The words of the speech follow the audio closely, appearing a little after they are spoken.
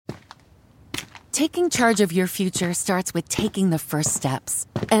Taking charge of your future starts with taking the first steps.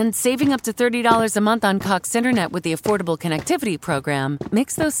 And saving up to $30 a month on Cox Internet with the Affordable Connectivity Program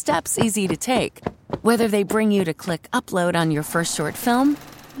makes those steps easy to take. Whether they bring you to click upload on your first short film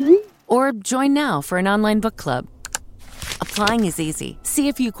or join now for an online book club. Applying is easy. See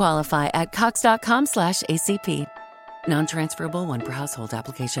if you qualify at cox.com/ACP. Non-transferable one per household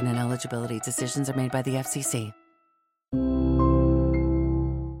application and eligibility decisions are made by the FCC.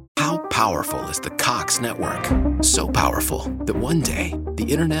 How powerful is the Cox network? So powerful that one day the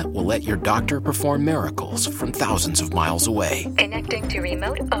internet will let your doctor perform miracles from thousands of miles away. Connecting to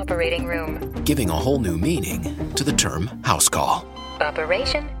remote operating room. Giving a whole new meaning to the term house call.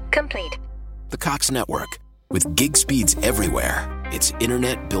 Operation complete. The Cox network. With gig speeds everywhere, it's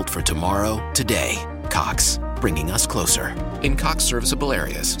internet built for tomorrow, today. Cox, bringing us closer. In Cox serviceable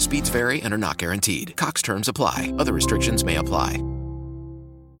areas, speeds vary and are not guaranteed. Cox terms apply. Other restrictions may apply.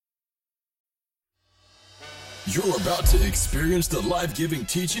 You're about to experience the life-giving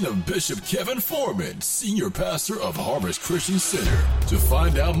teaching of Bishop Kevin Foreman, Senior Pastor of Harvest Christian Center. To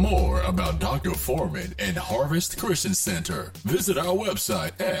find out more about Dr. Foreman and Harvest Christian Center, visit our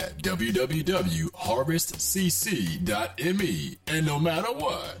website at www.harvestcc.me. And no matter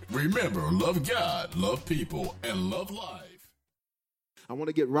what, remember, love God, love people, and love life. I want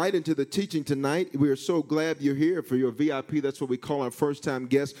to get right into the teaching tonight. We are so glad you're here for your VIP. That's what we call our first-time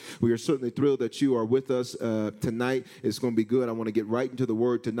guests. We are certainly thrilled that you are with us tonight. It's going to be good. I want to get right into the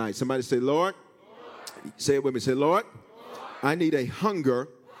Word tonight. Somebody say, Lord. Say it with me. Say, Lord, I need a hunger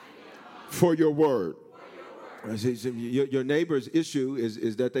for your Word. Your neighbor's issue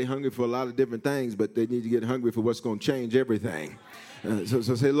is that they're hungry for a lot of different things, but they need to get hungry for what's going to change everything. So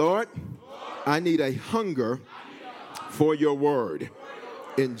say, Lord, I need a hunger for your Word.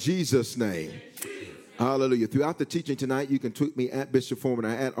 In Jesus' name. Hallelujah. Throughout the teaching tonight, you can tweet me at Bishop Foreman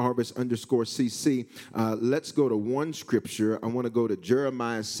or at Harvest_CC. Let's go to one scripture. I want to go to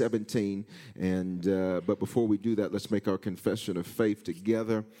Jeremiah 17. But before we do that, let's make our confession of faith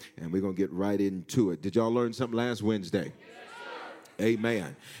together. And we're going to get right into it. Did y'all learn something last Wednesday?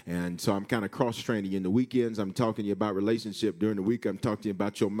 Amen. And so I'm kind of cross-training you. In the weekends, I'm talking to you about relationship. During the week, I'm talking to you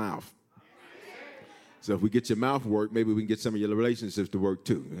about your mouth. So if we get your mouth work, maybe we can get some of your relationships to work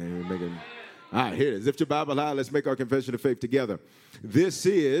too. All right, here it is. Lift your Bible high. Let's make our confession of faith together. This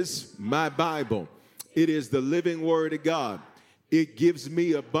is my Bible. It is the living word of God. It gives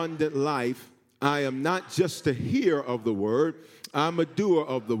me abundant life. I am not just a hearer of the word. I'm a doer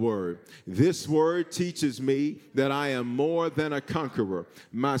of the word. This word teaches me that I am more than a conqueror.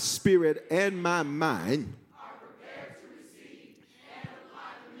 My spirit and my mind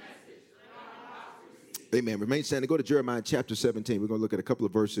Amen. Remain standing. Go to Jeremiah chapter 17. We're going to look at a couple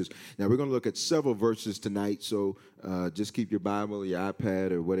of verses. Now, we're going to look at several verses tonight, so just keep your Bible, your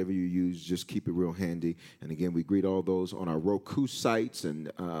iPad, or whatever you use. Just keep it real handy. And again, we greet all those on our Roku sites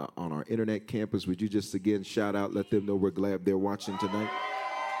and on our internet campus. Would you just again shout out, let them know we're glad they're watching tonight?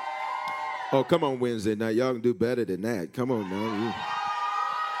 Oh, come on, Wednesday night. Y'all can do better than that. Come on now.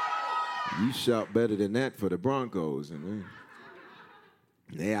 You shout better than that for the Broncos. And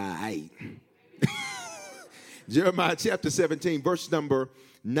they all right. Jeremiah chapter 17, verse number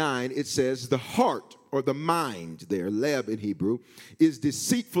 9, it says, the heart or the mind there, leb in Hebrew, is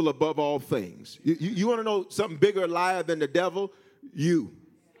deceitful above all things. You want to know something bigger liar than the devil? You.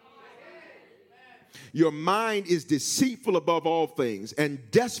 Your mind is deceitful above all things and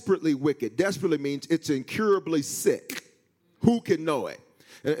desperately wicked. Desperately means it's incurably sick. Who can know it?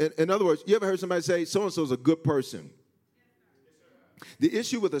 In other words, you ever heard somebody say, so-and-so is a good person? The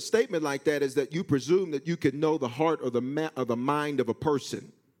issue with a statement like that is that you presume that you can know the heart or the mind of a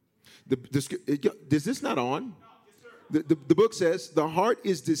person. Is this not on? The book says the heart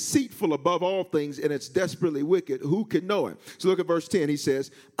is deceitful above all things and it's desperately wicked. Who can know it? So look at verse 10. He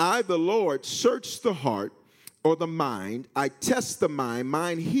says, I, the Lord, search the heart or the mind. I test the mind.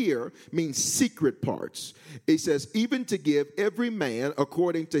 Mind here means secret parts. He says, even to give every man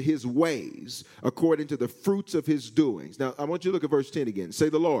according to his ways, according to the fruits of his doings. Now, I want you to look at verse 10 again. Say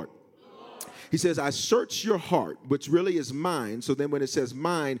the Lord. He says, I search your heart, which really is mine. So then when it says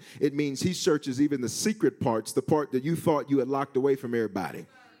mine, it means he searches even the secret parts, the part that you thought you had locked away from everybody.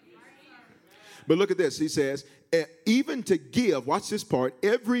 But look at this. He says, even to give, watch this part,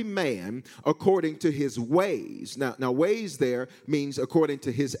 every man according to his ways. Now ways there means according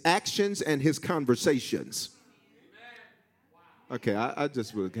to his actions and his conversations. Okay, I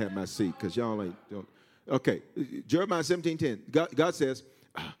just will have my seat because y'all ain't. Okay, Jeremiah 17:10. God says,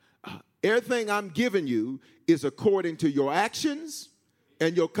 everything I'm giving you is according to your actions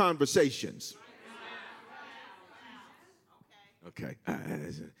and your conversations. Okay.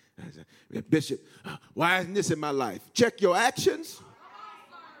 Bishop, why isn't this in my life? Check your actions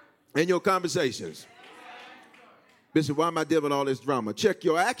and your conversations. Bishop, why am I dealing with all this drama? Check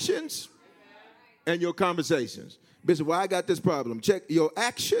your actions and your conversations. Bishop, why I got this problem? Check your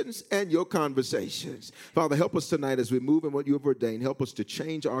actions and your conversations. Father, help us tonight as we move in what you have ordained. Help us to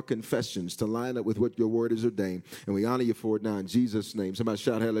change our confessions to line up with what your word has ordained. And we honor you for it now in Jesus' name. Somebody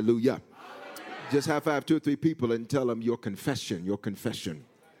shout hallelujah. Just high five 2 or 3 people and tell them your confession, your confession.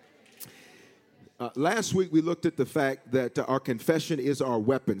 Last week we looked at the fact that our confession is our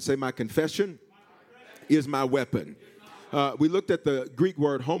weapon. Say, my confession is my weapon. We looked at the Greek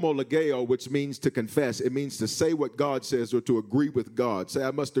word homologeo, which means to confess. It means to say what God says or to agree with God. Say,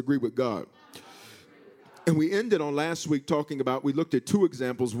 I must agree with God. And we ended on last week talking about, we looked at 2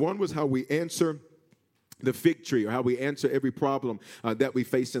 examples. One was how we answer the fig tree, or how we answer every problem that we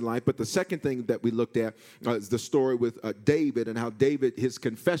face in life. But the second thing that we looked at is the story with David, and how David, his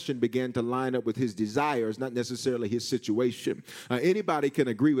confession began to line up with his desires, not necessarily his situation. Anybody can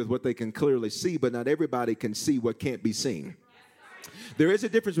agree with what they can clearly see, but not everybody can see what can't be seen. There is a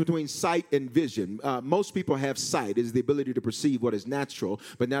difference between sight and vision. Most people have sight. It is the ability to perceive what is natural,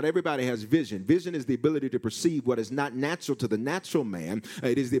 but not everybody has vision. Vision is the ability to perceive what is not natural to the natural man.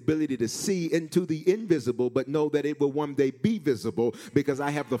 It is the ability to see into the invisible, but know that it will one day be visible because I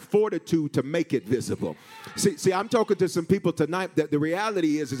have the fortitude to make it visible. See, I'm talking to some people tonight that the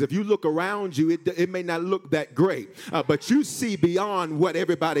reality is if you look around you, it may not look that great, but you see beyond what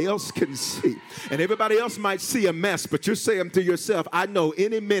everybody else can see. And everybody else might see a mess, but you're saying to yourself, I know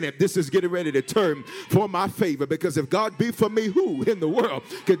any minute this is getting ready to turn for my favor, because if God be for me, who in the world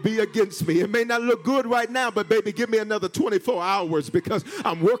could be against me? It may not look good right now, but baby, give me another 24 hours because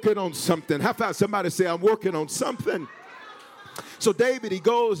I'm working on something. How about somebody say, I'm working on something? So David, he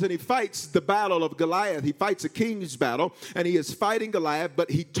goes and he fights the battle of Goliath. He fights a king's battle, and he is fighting Goliath, but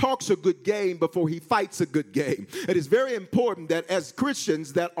he talks a good game before he fights a good game. It is very important that as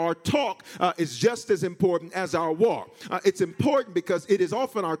Christians that our talk is just as important as our walk. It's important because it is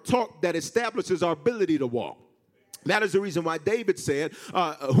often our talk that establishes our ability to walk. That is the reason why David said,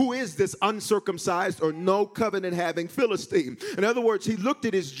 who is this uncircumcised or no covenant having Philistine? In other words, he looked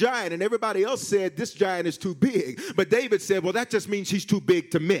at his giant and everybody else said this giant is too big. But David said, well, that just means he's too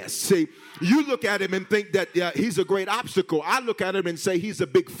big to miss. See, you look at him and think that he's a great obstacle. I look at him and say he's a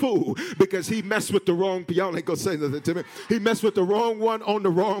big fool because he messed with the wrong, y'all ain't gonna say nothing to me. He messed with the wrong one on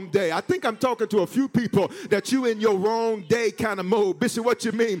the wrong day. I think I'm talking to a few people that you in your wrong day kind of mode. Bishop, what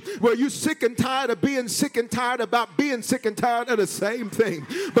you mean? Well, you sick and tired of being sick and tired about being sick and tired of the same thing,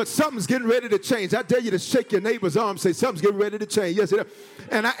 but something's getting ready to change. I dare you to shake your neighbor's arm, say something's getting ready to change. Yes, it is.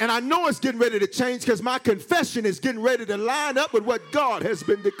 And I know it's getting ready to change because my confession is getting ready to line up with what God has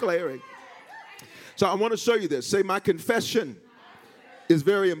been declaring. So I want to show you this. Say, my confession is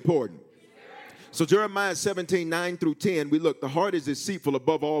very important. So Jeremiah 17, 9 through 10, we look, the heart is deceitful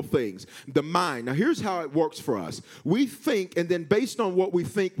above all things. The mind. Now here's how it works for us. We think, and then based on what we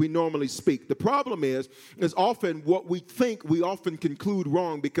think, we normally speak. The problem is often what we think, we often conclude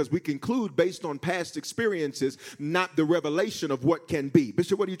wrong because we conclude based on past experiences, not the revelation of what can be.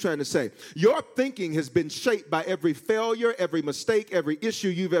 Bishop, what are you trying to say? Your thinking has been shaped by every failure, every mistake, every issue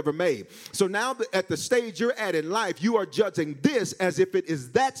you've ever made. So now at the stage you're at in life, you are judging this as if it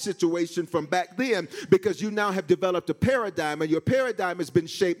is that situation from back then, because you now have developed a paradigm, and your paradigm has been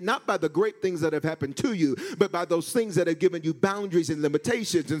shaped not by the great things that have happened to you, but by those things that have given you boundaries and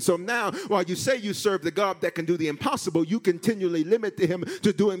limitations. And so now, while you say you serve the God that can do the impossible, you continually limit him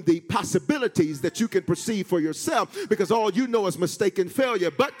to doing the possibilities that you can perceive for yourself, because all you know is mistaken failure.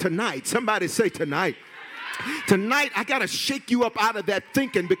 But tonight, somebody say tonight, tonight, I got to shake you up out of that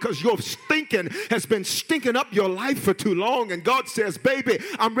thinking, because your thinking has been stinking up your life for too long. And God says, baby,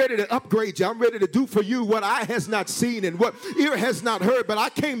 I'm ready to upgrade you. I'm ready to do for you what eye has not seen and what ear has not heard. But I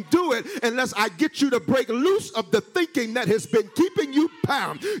can't do it unless I get you to break loose of the thinking that has been keeping you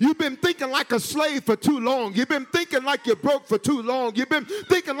bound. You've been thinking like a slave for too long. You've been thinking like you're broke for too long. You've been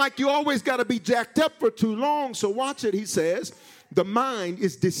thinking like you always got to be jacked up for too long. So watch it. He says, the mind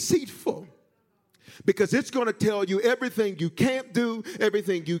is deceitful, because it's going to tell you everything you can't do,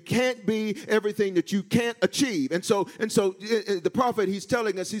 everything you can't be, everything that you can't achieve. And so the prophet, he's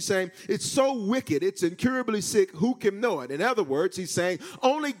telling us, he's saying, it's so wicked, it's incurably sick, who can know it? In other words, he's saying,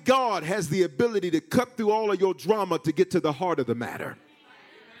 only God has the ability to cut through all of your drama to get to the heart of the matter.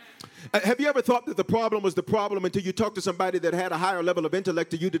 Have you ever thought that the problem was the problem until you talked to somebody that had a higher level of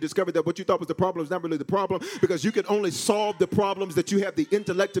intellect to you to discover that what you thought was the problem is not really the problem, because you can only solve the problems that you have the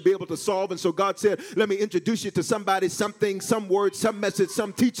intellect to be able to solve. And so God said, let me introduce you to somebody, something, some word, some message,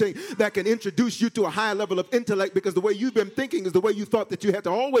 some teaching that can introduce you to a higher level of intellect, because the way you've been thinking is the way you thought that you had to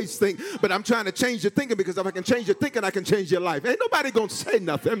always think. But I'm trying to change your thinking, because if I can change your thinking, I can change your life. Ain't nobody going to say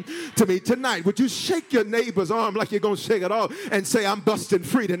nothing to me tonight. Would you shake your neighbor's arm like you're going to shake it off and say, I'm busting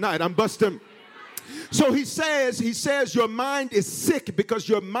free tonight. I'm busting. So he says your mind is sick because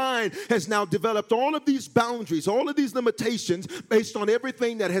your mind has now developed all of these boundaries, all of these limitations based on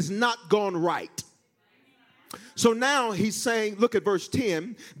everything that has not gone right. So now he's saying, look at verse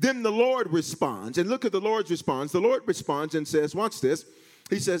 10, then the Lord responds, and look at the Lord's response. The Lord responds and says, watch this.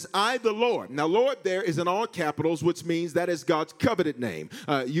 He says, I, the Lord. Now, Lord there is in all capitals, which means that is God's covenant name.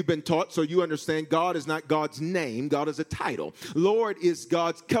 You've been taught, so you understand God is not God's name. God is a title. Lord is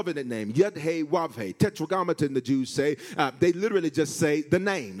God's covenant name. Yud-He-Wav-He. Tetragrammaton, the Jews say. They literally just say the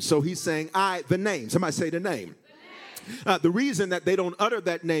name. So he's saying, I, the name. Somebody say the name. The reason that they don't utter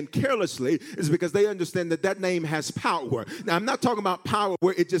that name carelessly is because they understand that that name has power. Now, I'm not talking about power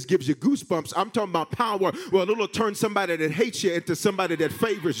where it just gives you goosebumps. I'm talking about power where it'll turn somebody that hates you into somebody that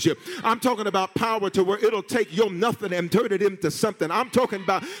favors you. I'm talking about power to where it'll take your nothing and turn it into something. I'm talking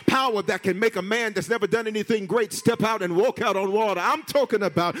about power that can make a man that's never done anything great step out and walk out on water. I'm talking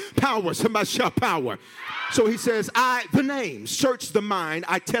about power. Somebody shout power. So he says, I, the name, search the mind.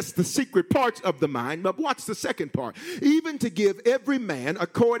 I test the secret parts of the mind. But watch the second part. Even to give every man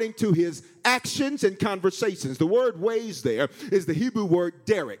according to his actions and conversations. The word ways there is the Hebrew word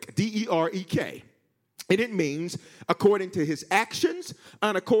derek, D-E-R-E-K. And it means according to his actions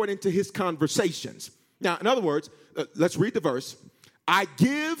and according to his conversations. Now, in other words, let's read the verse. I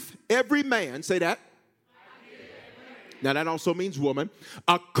give every man, say that. Now, that also means woman.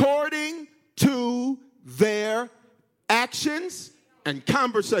 According to their actions and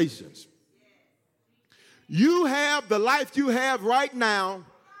conversations. You have the life you have right now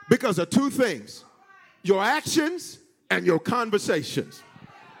because of two things: your actions and your conversations.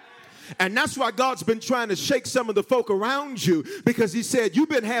 And that's why God's been trying to shake some of the folk around you, because he said you've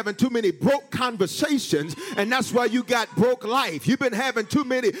been having too many broke conversations, and that's why you got broke life. You've been having too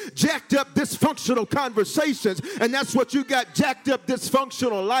many jacked up dysfunctional conversations, and that's what you got, jacked up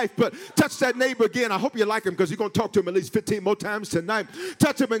dysfunctional life. But touch that neighbor again. I hope you like him, because you're going to talk to him at least 15 more times tonight.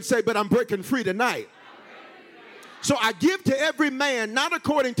 Touch him and say, but I'm breaking free tonight. So I give to every man, not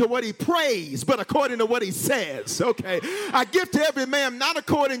according to what he prays, but according to what he says, okay? I give to every man, not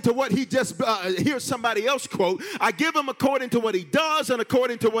according to what he just hears somebody else quote. I give him according to what he does and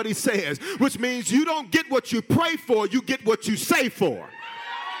according to what he says, which means you don't get what you pray for, you get what you say for.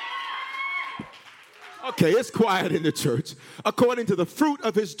 Okay, it's quiet in the church. According to the fruit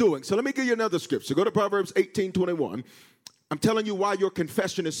of his doing. So let me give you another scripture. Go to Proverbs 18:21. I'm telling you why your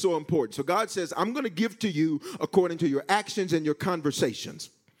confession is so important. So God says, I'm going to give to you according to your actions and your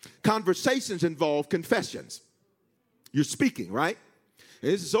conversations. Conversations involve confessions. You're speaking, right?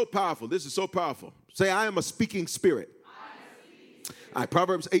 And this is so powerful. This is so powerful. Say, I am a speaking spirit. All right,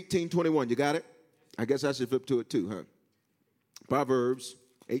 Proverbs 18:21. You got it? I guess I should flip to it too, huh? Proverbs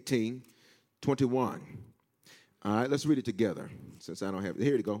 18:21. All right, let's read it together since I don't have it.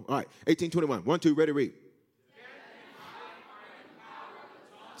 Here you go. All right, 18:21. 1, 2, ready, read.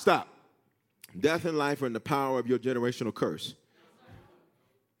 Stop. Death and life are in the power of your generational curse.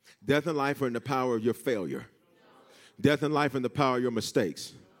 Death and life are in the power of your failure. Death and life are in the power of your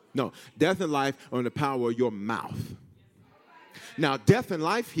mistakes. No, death and life are in the power of your mouth. Now, death and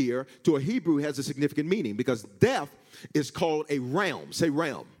life here to a Hebrew has a significant meaning, because death is called a realm. Say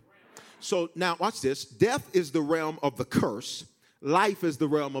realm. So now watch this. Death is the realm of the curse. Life is the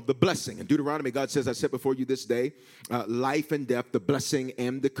realm of the blessing. In Deuteronomy, God says, I set before you this day life and death, the blessing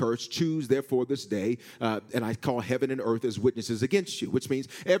and the curse. Choose, therefore, this day. And I call heaven and earth as witnesses against you, which means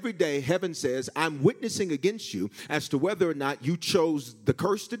every day heaven says, I'm witnessing against you as to whether or not you chose the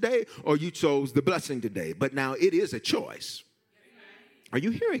curse today or you chose the blessing today. But now it is a choice. Are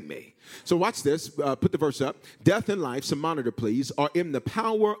you hearing me? So watch this. Put the verse up. Death and life, some monitor please, are in the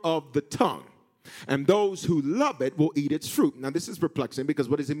power of the tongue. And those who love it will eat its fruit. Now, this is perplexing, because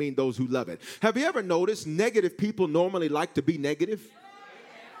what does it mean, those who love it? Have you ever noticed negative people normally like to be negative?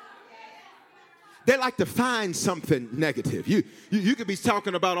 they like to find something negative. You could be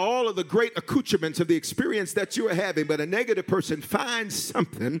talking about all of the great accoutrements of the experience that you are having, but a negative person finds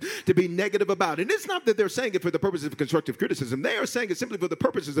something to be negative about. And it's not that they're saying it for the purposes of constructive criticism. They are saying it simply for the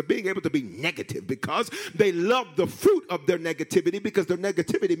purposes of being able to be negative because they love the fruit of their negativity because their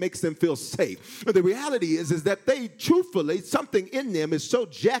negativity makes them feel safe. But the reality is that they truthfully, something in them is so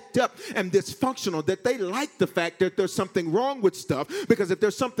jacked up and dysfunctional that they like the fact that there's something wrong with stuff, because if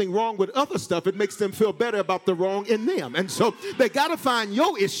there's something wrong with other stuff, it makes them feel better about the wrong in them. And so they got to find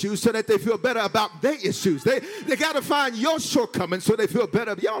your issues so that they feel better about their issues. They got to find your shortcomings so they feel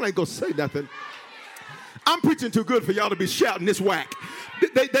better. Y'all ain't going to say nothing. I'm preaching too good for y'all to be shouting this whack.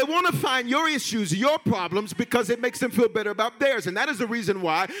 They want to find your issues, your problems, because it makes them feel better about theirs. And that is the reason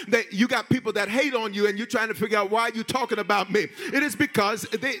why you got people that hate on you and you're trying to figure out why you're talking about me. It is because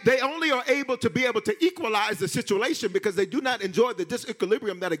they only are able to equalize the situation because they do not enjoy the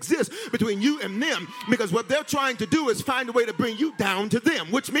disequilibrium that exists between you and them, because what they're trying to do is find a way to bring you down to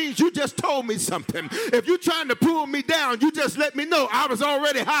them, which means you just told me something. If you're trying to pull me down, you just let me know I was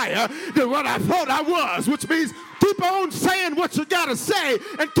already higher than what I thought I was, which means keep on saying what you got to say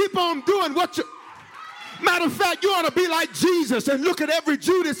and keep on doing what you... Matter of fact, you ought to be like Jesus and look at every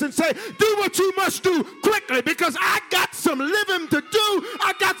Judas and say, do what you must do quickly because I got some living to do.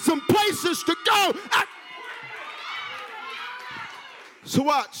 I got some places to go. So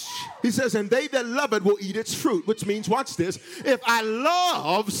watch. He says, and they that love it will eat its fruit, which means, watch this, if I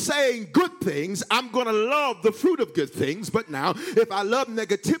love saying good things, I'm going to love the fruit of good things. But now, if I love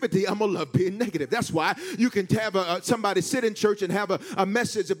negativity, I'm going to love being negative. That's why you can have somebody sit in church and have a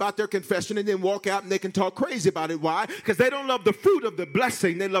message about their confession and then walk out and they can talk crazy about it. Why? Because they don't love the fruit of the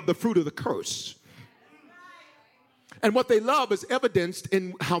blessing. They love the fruit of the curse. And what they love is evidenced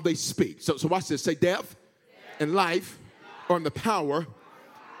in how they speak. So watch this. Say, death and life are in the power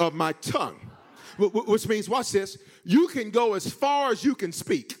of my tongue. Which means, watch this, you can go as far as you can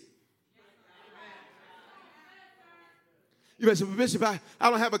speak. You may say, well, Bishop, I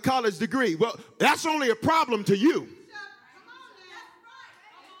don't have a college degree. Well, that's only a problem to you.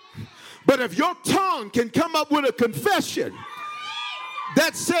 But if your tongue can come up with a confession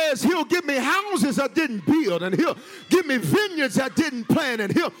that says he'll give me houses I didn't build, and he'll give me vineyards I didn't plant,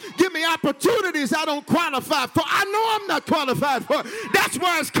 and he'll give me opportunities I don't qualify for. I know I'm not qualified for. That's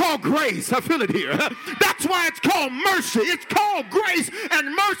why it's called grace. I feel it here. That's why it's called mercy. It's called grace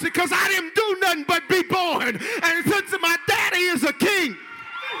and mercy because I didn't do nothing but be born. And since my daddy is a king,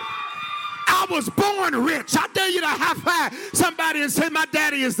 I was born rich. I dare you to high five somebody and say, my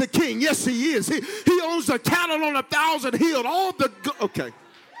daddy is the king. Yes, he is. He owns the cattle on 1,000 hills. All the okay.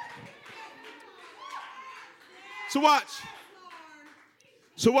 So watch.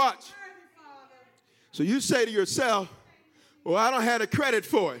 So you say to yourself, well, I don't have the credit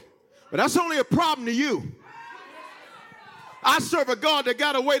for it. But that's only a problem to you. I serve a God that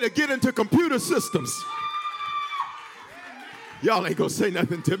got a way to get into computer systems. Y'all ain't gonna say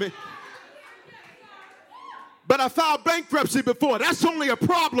nothing to me. But I filed bankruptcy before. That's only a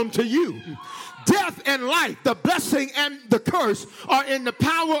problem to you. Death and life, the blessing and the curse are in the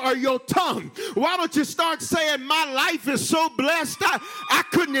power of your tongue. Why don't you start saying, my life is so blessed, I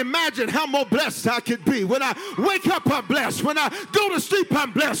couldn't imagine how more blessed I could be. When I wake up, I'm blessed. When I go to sleep,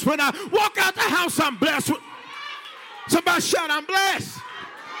 I'm blessed. When I walk out the house, I'm blessed. Somebody shout, I'm blessed.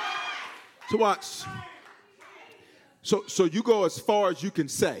 So watch. So you go as far as you can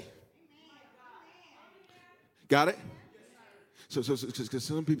say. Got it? So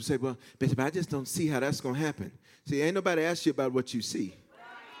some people say, well, Bishop, I just don't see how that's going to happen. See, ain't nobody asked you about what you see.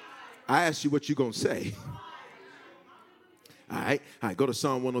 I asked you what you're going to say. All right, go to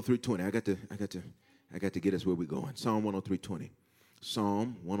Psalm 103:20. I got to get us where we're going. Psalm 103:20.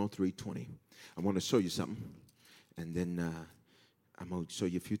 Psalm 103:20. I want to show you something, and then I'm going to show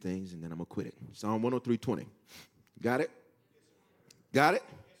you a few things, and then I'm going to quit it. Psalm 103:20. Got it? Got it?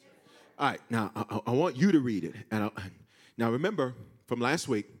 All right, now I want you to read it. And now remember from last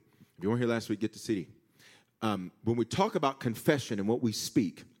week, if you weren't here last week, get the CD. When we talk about confession and what we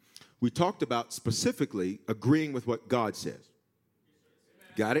speak, we talked about specifically agreeing with what God says.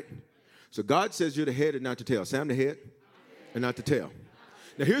 Got it? So God says you're the head and not the tail. Say I'm the head and not the tail.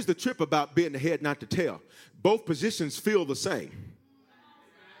 Now here's the trip about being the head, not the tail. Both positions feel the same.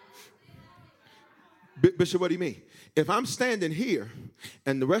 Bishop, what do you mean? If I'm standing here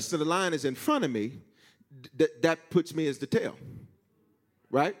and the rest of the line is in front of me, that puts me as the tail,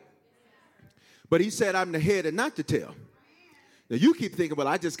 right? But he said I'm the head and not the tail. Now you keep thinking, well,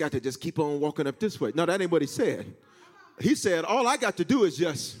 I just got to just keep on walking up this way. No, that ain't what he said. He said all I got to do is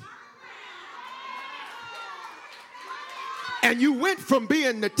just. And you went from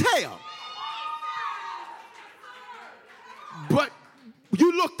being the tail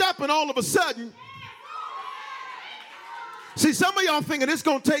looked up and all of a sudden, see, some of y'all thinking it's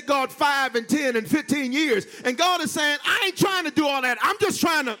going to take God 5 and 10 and 15 years. And God is saying, I ain't trying to do all that. I'm just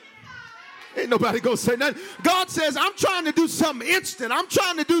trying to. Ain't nobody going to say nothing. God says, I'm trying to do something instant. I'm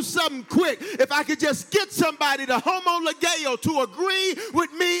trying to do something quick. If I could just get somebody to homologeo, to agree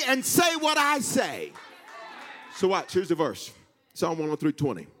with me and say what I say. So watch, here's the verse. Psalm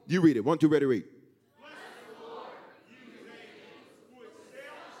 103:20. You read it. 1, 2, ready, read.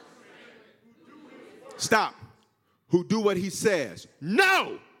 Stop. Who do what he says.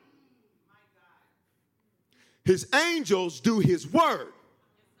 No. His angels do his word.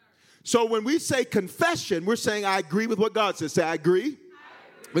 So when we say confession, we're saying I agree with what God says. Say I agree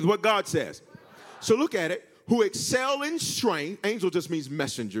with what God says. So look at it. Who excel in strength. Angel just means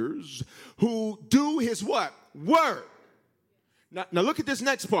messengers. Who do his what? Word. Now look at this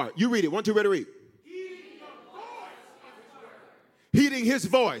next part. You read it. 1, 2, ready, read. Heeding his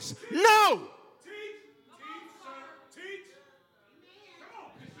voice. No.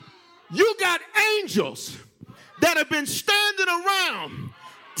 You got angels that have been standing around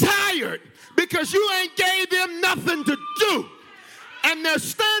tired because you ain't gave them nothing to do. And they're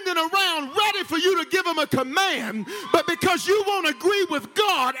standing around ready for you to give them a command. But because you won't agree with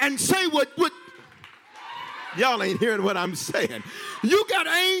God and say what y'all ain't hearing what I'm saying. You got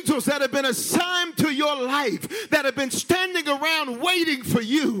angels that have been assigned to your life that have been standing around waiting for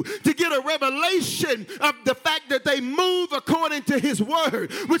you to get a revelation of the fact that they move according to his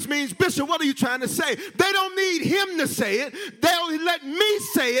word, which means, Bishop, what are you trying to say? They don't need him to say it. They'll let me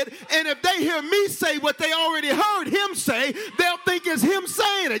say it. And if they hear me say what they already heard him say, they'll think it's him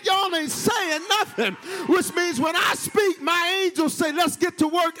saying it. Y'all ain't saying nothing, which means when I speak, my angels say, let's get to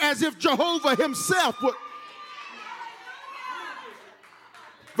work as if Jehovah himself would.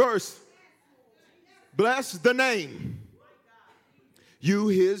 Verse, bless the name, you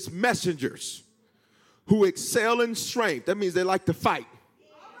his messengers, who excel in strength. That means they like to fight.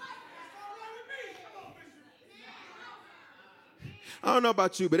 I don't know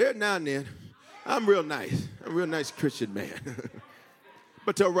about you, but every now and then, I'm real nice. I'm a real nice Christian man.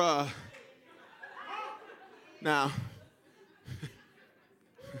 But now,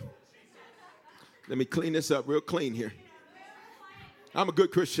 let me clean this up real clean here. I'm a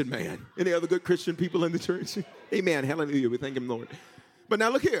good Christian man. Any other good Christian people in the church? Amen. Hallelujah. We thank him, Lord. But now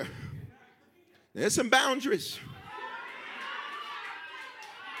look here. There's some boundaries.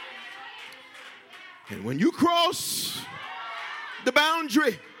 And when you cross the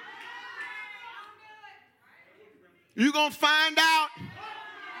boundary, you're going to find out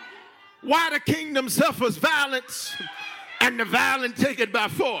why the kingdom suffers violence and the violent take it by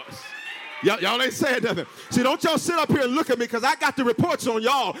force. Y'all ain't saying nothing. See, don't y'all sit up here and look at me because I got the reports on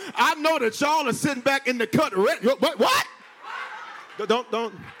y'all. I know that y'all are sitting back in the cut. What?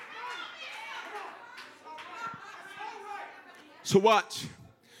 Don't. So watch.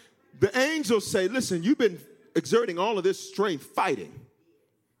 The angels say, listen, you've been exerting all of this strength fighting.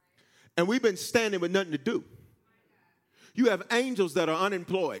 And we've been standing with nothing to do. You have angels that are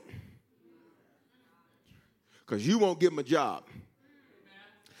unemployed because you won't give them a job.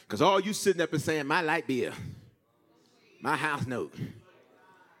 Because all you sitting up and saying, my light bill, my house note.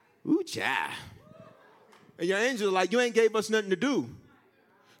 Ooh, child. And your angels are like, you ain't gave us nothing to do.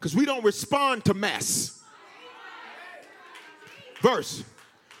 Because we don't respond to mess. Verse.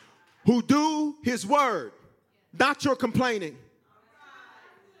 Who do his word, not your complaining.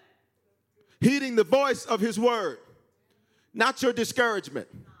 Heeding the voice of his word, not your discouragement.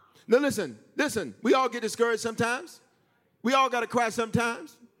 Now listen. We all get discouraged sometimes. We all got to cry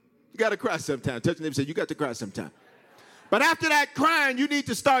sometimes. You got to cry sometimes. Touch your neighbor and say, you got to cry sometimes. But after that crying, you need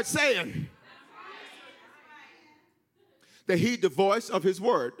to start saying, they heed the voice of his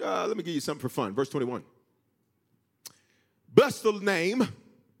word. Let me give you something for fun. Verse 21. Bless the name,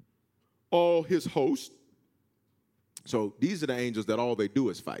 all his host. So these are the angels that all they do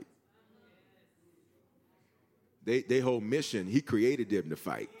is fight. They whole mission, he created them to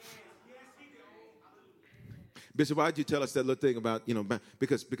fight. Bishop, why did you tell us that little thing about,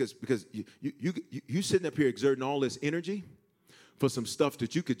 because you sitting up here exerting all this energy for some stuff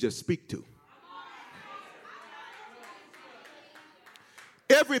that you could just speak to.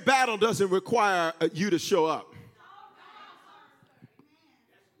 Every battle doesn't require you to show up.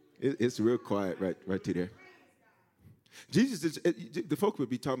 It's real quiet right to there. Jesus, the folk would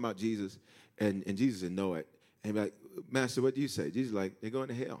be talking about Jesus, and Jesus would know it. And be like, Master, what do you say? Jesus is like, they're going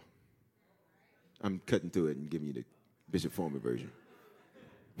to hell. I'm cutting through it and giving you the Bishop Foreman version.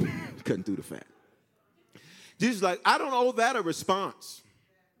 Cutting through the fat. Jesus is like, I don't owe that a response.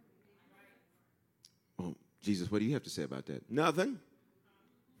 Oh, Jesus, what do you have to say about that? Nothing.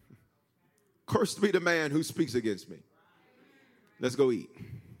 Cursed be the man who speaks against me. Let's go eat.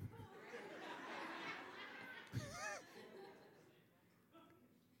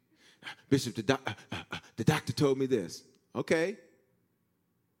 Bishop, the doctor told me this. Okay.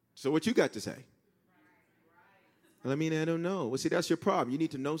 So what you got to say? Well, I mean, I don't know. Well, see, that's your problem. You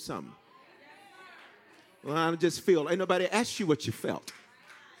need to know something. Well, I just feel. Ain't nobody asked you what you felt.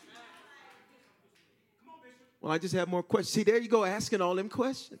 Well, I just have more questions. See, there you go, asking all them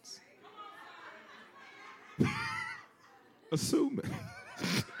questions. Assuming.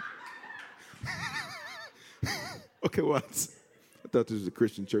 Okay, what? I thought this was a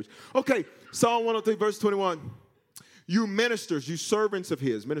Christian church. Okay, Psalm 103, verse 21. You ministers, you servants of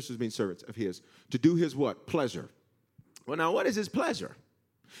his, ministers mean servants of his, to do his what? Pleasure. Well, now, what is his pleasure?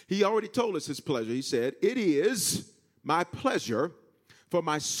 He already told us his pleasure. He said, it is my pleasure for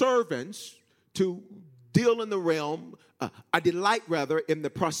my servants to deal in the realm, I delight rather in the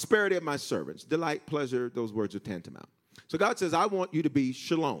prosperity of my servants. Delight, pleasure, those words are tantamount. So God says, I want you to be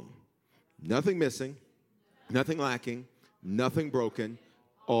shalom. Nothing missing, nothing lacking, nothing broken,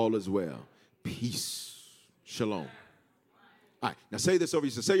 all is well. Peace, shalom. All right, now say this over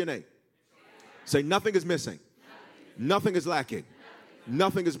you. So say your name. Say nothing is missing, nothing is lacking,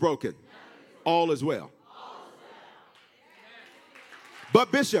 nothing is broken, all is well.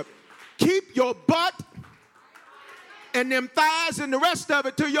 But Bishop, keep your butt and them thighs and the rest of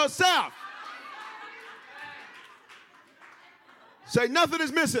it to yourself. Say nothing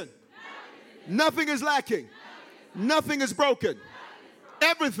is missing, nothing is lacking, nothing is broken.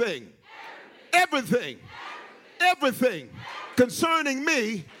 Everything concerning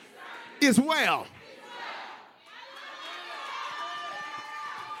me is well.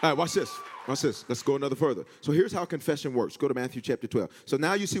 All right, watch this. Watch this. Let's go another further. So here's how confession works. Go to Matthew chapter 12. So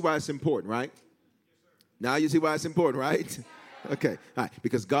now you see why it's important, right? Now you see why it's important, right? Okay. All right.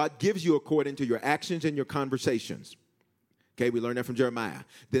 Because God gives you according to your actions and your conversations. Okay, we learned that from Jeremiah.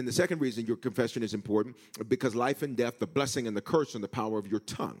 Then the second reason your confession is important, because life and death, the blessing and the curse, and the power of your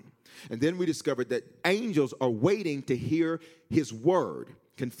tongue. And then we discovered that angels are waiting to hear his word.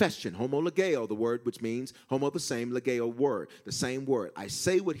 Confession, homologeo, the word which means homo, the same, legeo, word, the same word. I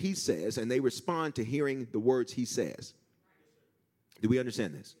say what he says, and they respond to hearing the words he says. Do we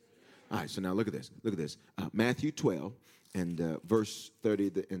understand this? All right, so now look at this. Look at this. Matthew 12 and verse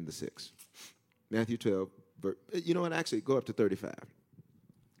 30 and the 6. Matthew 12. You know what? Actually, go up to 35.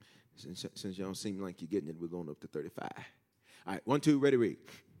 Since you don't seem like you're getting it, we're going up to 35. All right, 1, 2, ready, read.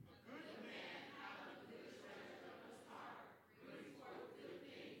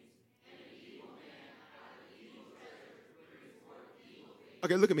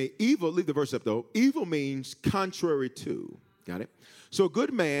 Okay, look at me. Evil, leave the verse up though. Evil means contrary to. Got it? So a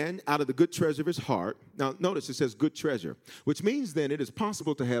good man out of the good treasure of his heart. Now, notice it says good treasure, which means then it is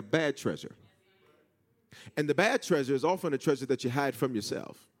possible to have bad treasure. And the bad treasure is often a treasure that you hide from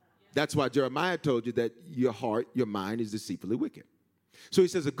yourself. That's why Jeremiah told you that your heart, your mind is deceitfully wicked. So he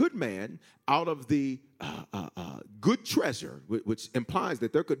says a good man out of the good treasure, which implies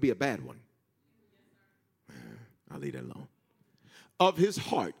that there could be a bad one. I'll leave that alone. Of his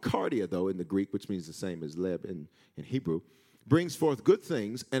heart, cardia though in the Greek, which means the same as leb in Hebrew, brings forth good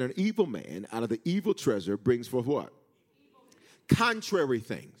things, and an evil man out of the evil treasure brings forth what? Contrary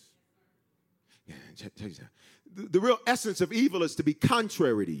things. The real essence of evil is to be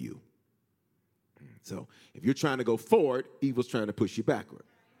contrary to you. So if you're trying to go forward, evil's trying to push you backward.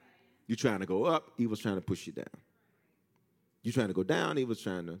 You're trying to go up, evil's trying to push you down. You're trying to go down, evil's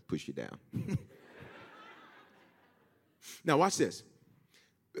trying to push you down. Now watch this.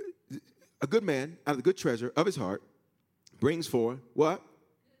 A good man out of the good treasure of his heart brings forth what?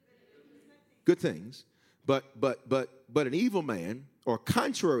 Good things. But an evil man or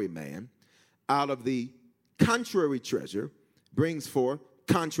contrary man out of the contrary treasure brings forth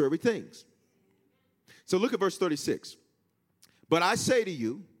contrary things. So look at verse 36. But I say to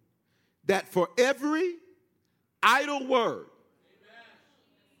you that for every idle word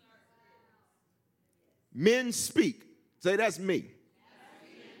men speak, say that's me,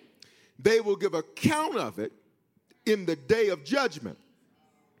 they will give account of it in the day of judgment.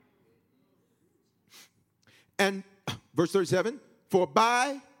 And verse 37, for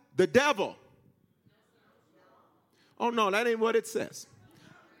by the devil. Oh, no, that ain't what it says.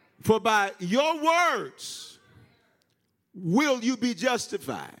 For by your words will you be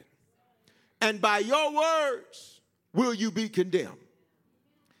justified, and by your words will you be condemned.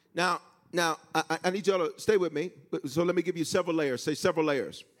 Now, I need y'all to stay with me. So let me give you several layers. Say several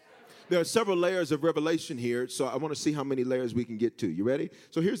layers. There are several layers of revelation here, so I want to see how many layers we can get to. You ready?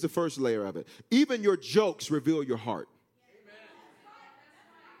 So here's the first layer of it. Even your jokes reveal your heart.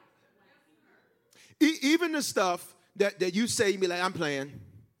 Even the stuff that you say, you be like, I'm playing,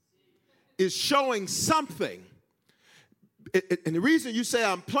 is showing something. And the reason you say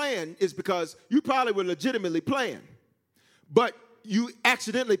I'm playing is because you probably were legitimately playing, but you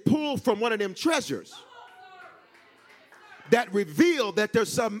accidentally pulled from one of them treasures that reveal that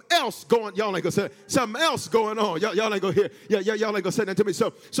there's something else going. Y'all ain't gonna say something else going on. Y'all ain't gonna hear. Y'all ain't gonna say that to me.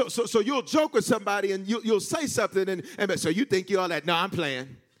 So you'll joke with somebody and you'll say something and so you think you're all that. No, I'm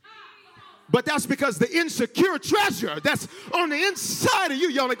playing. But that's because the insecure treasure that's on the inside of you,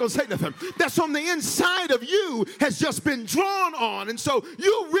 y'all ain't gonna say nothing, that's on the inside of you has just been drawn on. And so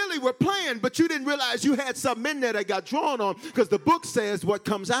you really were playing, but you didn't realize you had something in there that got drawn on, because the book says what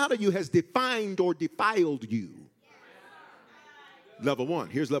comes out of you has defined or defiled you. Level 1.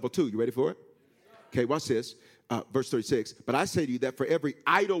 Here's level 2. You ready for it? Okay, watch this. Verse 36. But I say to you that for every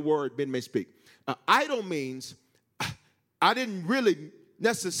idle word men may speak. Idle means I didn't really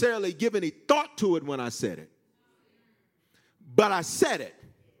necessarily give any thought to it when I said it, but I said it.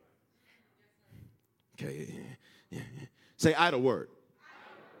 Okay, say idle word.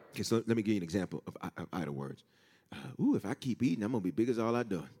 Okay, so let me give you an example of idle words. If I keep eating, I'm gonna be big as all I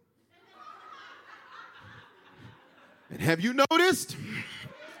do. And have you noticed?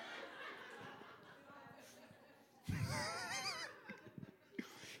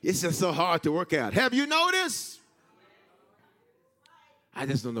 It's just so hard to work out. Have you noticed? I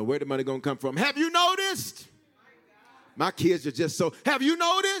just don't know where the money gonna come from. Have you noticed? My kids are just so. Have you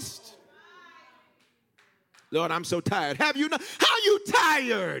noticed? Lord, I'm so tired. Have you? How you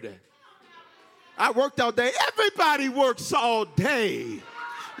tired? I worked all day. Everybody works all day.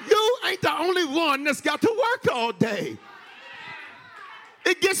 You ain't the only one that's got to work all day.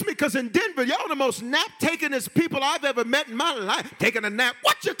 It gets me because in Denver, y'all the most nap-takingest people I've ever met in my life. Taking a nap.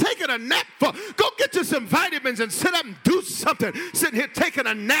 What you taking a nap for? Go get you some vitamins and sit up and do something. Sitting here taking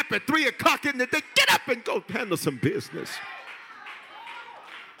a nap at 3 o'clock in the day. Get up and go handle some business.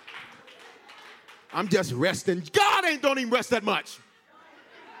 I'm just resting. God don't even rest that much.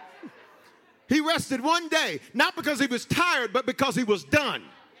 He rested one day, not because he was tired, but because he was done.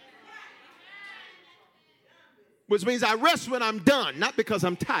 Which means I rest when I'm done, not because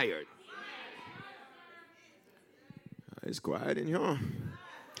I'm tired. It's quiet in here.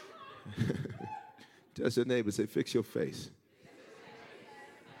 Touch your neighbor, say, fix your face.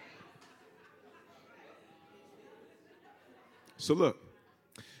 So look,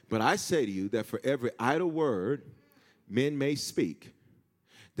 but I say to you that for every idle word men may speak,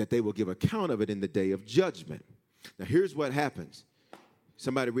 that they will give account of it in the day of judgment. Now here's what happens.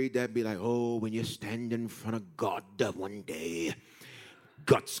 Somebody read that and be like, oh, when you stand in front of God one day,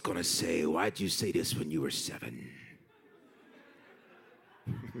 God's going to say, why'd you say this when you were 7?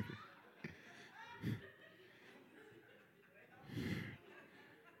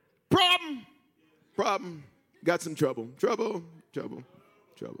 Problem. Got some trouble. Trouble.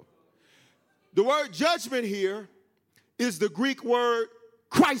 The word judgment here is the Greek word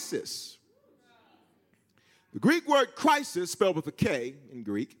crisis. The Greek word crisis, spelled with a K in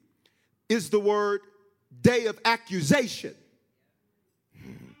Greek, is the word day of accusation.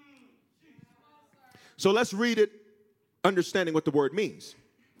 So let's read it, understanding what the word means.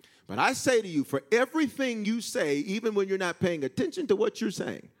 But I say to you, for everything you say, even when you're not paying attention to what you're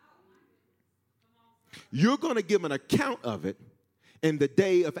saying, you're going to give an account of it in the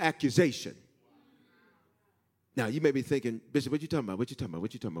day of accusation. Now, you may be thinking, Bishop, what you talking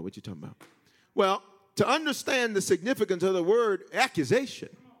about? Well, to understand the significance of the word accusation,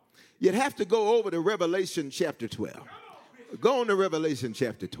 you'd have to go over to Revelation chapter 12. Go on to Revelation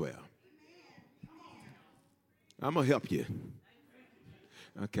chapter 12. I'm going to help you.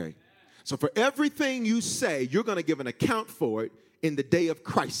 Okay. So for everything you say, you're going to give an account for it in the day of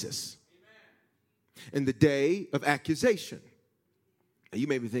crisis, in the day of accusation. Now, you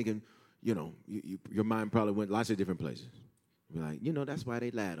may be thinking, your mind probably went lots of different places. You're like, that's why they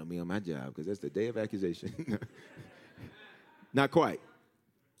lied on me on my job, because that's the day of accusation. Not quite.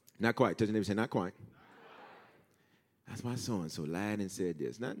 Touch your neighbor, say, not quite. That's why so-and-so lied and said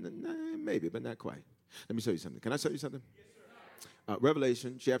this. Not, maybe, but not quite. Let me show you something. Can I show you something? Yes,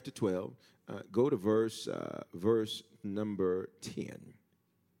 Revelation chapter 12. Go to verse number 10.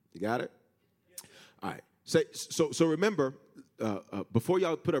 You got it? All right. So remember, before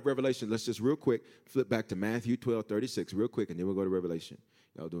y'all put up Revelation, let's just real quick flip back to Matthew 12:36 real quick, and then we'll go to Revelation.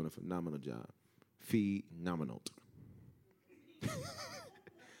 Y'all doing a phenomenal job. Phenomenal.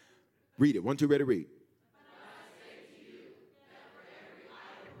 Read it. 1, 2, ready, read.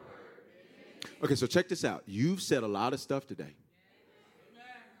 Okay, so check this out. You've said a lot of stuff today.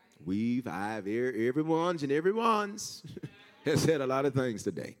 Everyone's has said a lot of things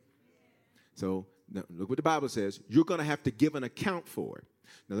today. So Now, look what the Bible says. You're going to have to give an account for it.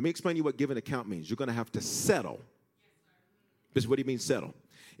 Now, let me explain to you what give an account means. You're going to have to settle. This is what he means, settle.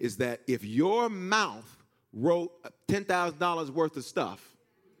 Is that if your mouth wrote $10,000 worth of stuff,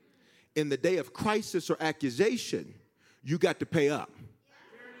 in the day of crisis or accusation, you got to pay up.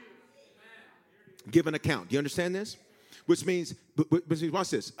 Give an account. Do you understand this? Which means watch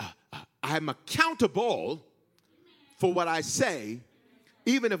this. I'm accountable for what I say,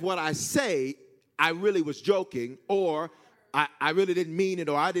 even if what I say, I really was joking, or I really didn't mean it,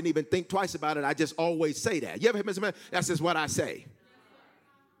 or I didn't even think twice about it. I just always say that. You ever hear me? That's just what I say.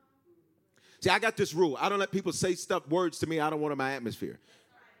 See, I got this rule. I don't let people say words to me I don't want in my atmosphere.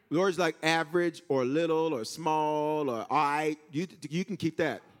 Words like average or little or small or all right, you can keep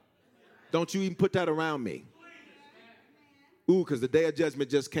that. Don't you even put that around me. Ooh, because the day of judgment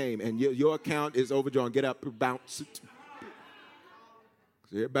just came and your account is overdrawn. Get up, bounce.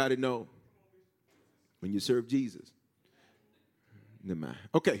 So everybody know when you serve Jesus. Never mind.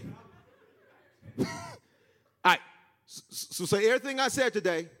 Okay. All right. So say everything I said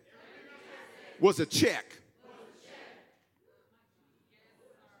today was a check.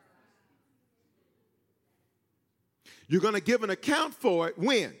 You're going to give an account for it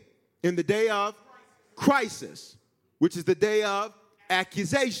when? In the day of crisis, which is the day of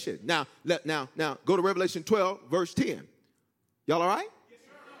accusation. Now, go to Revelation 12, verse 10. Y'all all right? Yes,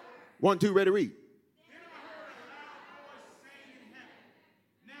 sir. 1, 2, ready to read. Then I heard a loud voice saying in heaven,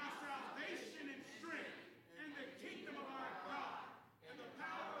 now salvation and strength and the kingdom of our God and the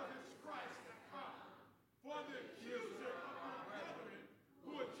power of his Christ have come. For the accuser of our brethren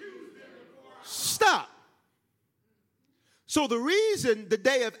who accused them before our Stop. So the reason the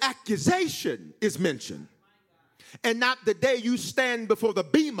day of accusation is mentioned and not the day you stand before the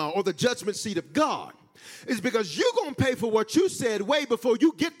bema or the judgment seat of God is because you're going to pay for what you said way before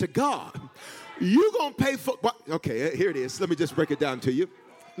you get to God. You're going to pay for what? Okay, here it is. Let me just break it down to you.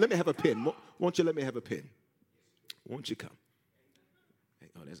 Let me have a pen. Won't you let me have a pen? Won't you come? Hey,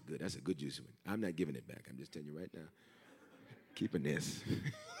 oh, that's good. That's a good juicy one. I'm not giving it back. I'm just telling you right now. Keeping this.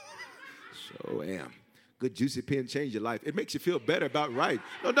 So am. Good juicy pen change your life. It makes you feel better about right.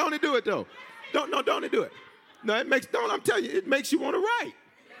 No, don't it do it though. Don't it do it. No, I'm telling you, it makes you want to write.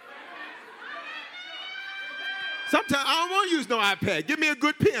 Sometimes I don't want to use no iPad. Give me a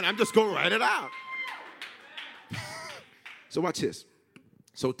good pen. I'm just going to write it out. So watch this.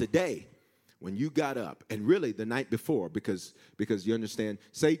 So today, when you got up, and really the night before, because you understand,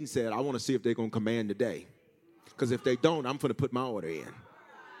 Satan said, I want to see if they're going to command today. Because if they don't, I'm going to put my order in.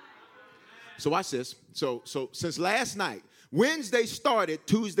 So watch this. So since last night, Wednesday started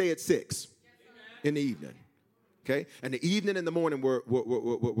Tuesday at 6 in the evening. Okay? And the evening and the morning were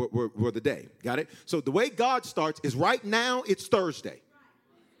the day. Got it? So the way God starts is right now it's Thursday.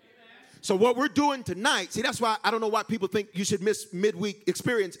 So what we're doing tonight, see, that's why I don't know why people think you should miss midweek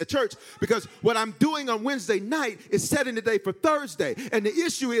experience at church, because what I'm doing on Wednesday night is setting the day for Thursday. And the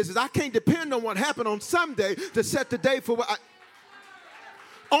issue is I can't depend on what happened on Sunday to set the day for what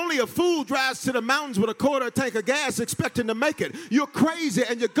only a fool drives to the mountains with a quarter tank of gas expecting to make it. You're crazy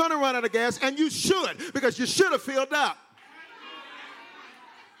and you're going to run out of gas, and you should, because you should have filled up.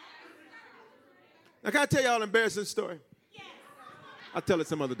 Now, can I tell y'all an embarrassing story? I'll tell it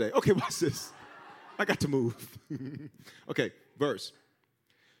some other day. Okay, watch this. I got to move. Okay, verse.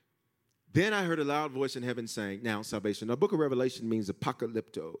 Then I heard a loud voice in heaven saying, now salvation. Now, book of Revelation means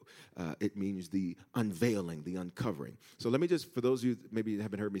apocalypto. It means the unveiling, the uncovering. So let me just, for those of you that maybe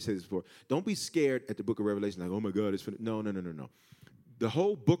haven't heard me say this before, don't be scared at the book of Revelation like, oh my God, it's finished. No. The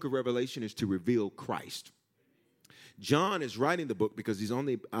whole book of Revelation is to reveal Christ. John is writing the book because he's on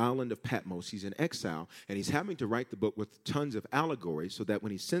the island of Patmos. He's in exile, and he's having to write the book with tons of allegories so that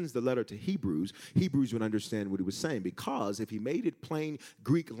when he sends the letter to Hebrews would understand what he was saying. Because if he made it plain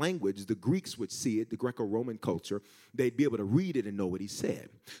Greek language, the Greeks would see it, the Greco-Roman culture. They'd be able to read it and know what he said.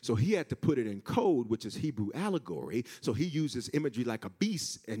 So he had to put it in code, which is Hebrew allegory. So he uses imagery like a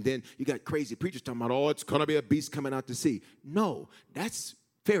beast, and then you got crazy preachers talking about, oh, it's going to be a beast coming out to sea. No, that's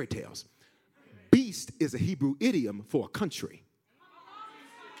fairy tales. Beast is a Hebrew idiom for a country.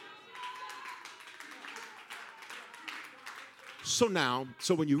 So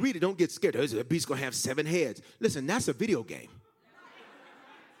when you read it, don't get scared. There's a beast going to have 7 heads. Listen, that's a video game.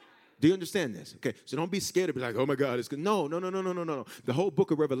 Do you understand this? Okay, so don't be scared to be like, oh my God, it's good. No. The whole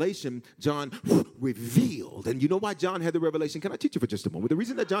book of Revelation, John revealed. And you know why John had the revelation? Can I teach you for just a moment? The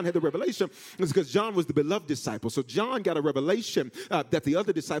reason that John had the revelation is because John was the beloved disciple. So John got a revelation that the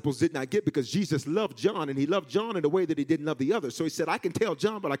other disciples did not get because Jesus loved John, and he loved John in a way that he didn't love the others. So he said, I can tell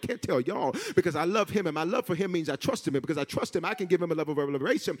John, but I can't tell y'all because I love him, and my love for him means I trust him. And because I trust him, I can give him a level of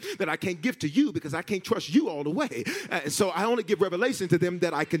revelation that I can't give to you because I can't trust you all the way. So I only give revelation to them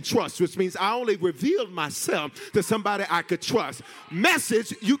that I can trust, which means I only revealed myself to somebody I could trust.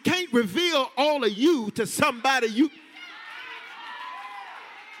 Message, you can't reveal all of you to somebody you...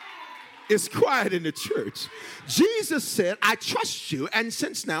 It's quiet in the church. Jesus said, I trust you. And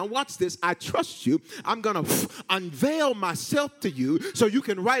since now, watch this, I trust you, I'm going to unveil myself to you so you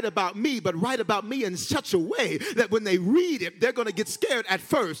can write about me, but write about me in such a way that when they read it, they're going to get scared at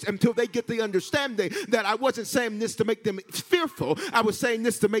first until they get the understanding that I wasn't saying this to make them fearful. I was saying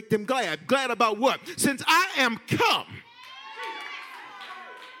this to make them glad. Glad about what? Since I am come,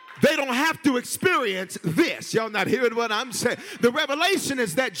 they don't have to experience this. Y'all not hearing what I'm saying? The revelation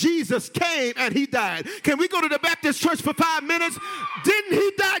is that Jesus came and he died. Can we go to the Baptist church for 5 minutes? Didn't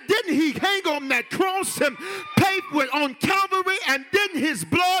he die? Didn't he hang on that cross and pay on Calvary? And didn't his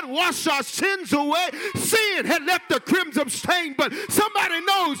blood wash our sins away? Sin had left the crimson stain, but somebody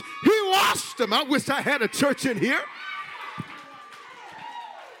knows he washed them. I wish I had a church in here.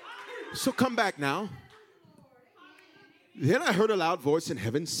 So come back now. Then I heard a loud voice in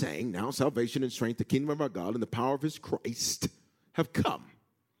heaven saying, now salvation and strength, the kingdom of our God, and the power of his Christ have come.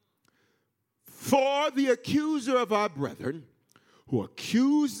 For the accuser of our brethren, who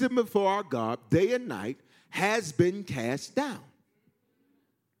accused them before our God day and night, has been cast down.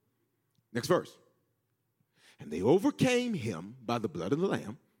 Next verse. And they overcame him by the blood of the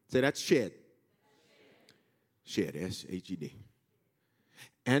Lamb. Say that's shed. Shed, S-H-E-D.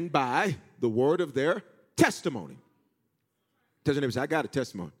 And by the word of their testimony. Tell your neighbor, say, I got a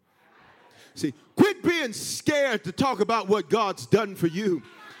testimony. See, quit being scared to talk about what God's done for you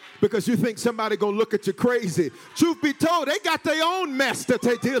because you think somebody going to look at you crazy. Truth be told, they got their own mess that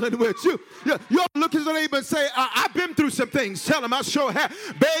they're dealing with. You look at the neighbor and say, I've been through some things. Tell them I sure have.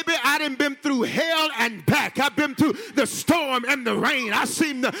 Baby, I done been through hell and back. I've been through the storm and the rain. I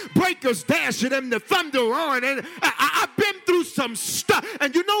seen the breakers dashing and the thunder roaring. And I've been through some stuff.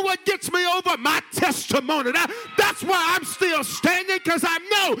 And you know what gets me over? My testimony. That's why I'm still standing, because I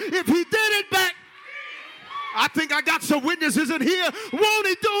know if he did it back, I think I got some witnesses in here. Won't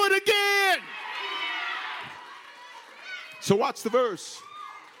he do it again? So watch the verse.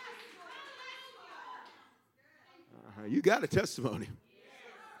 You got a testimony.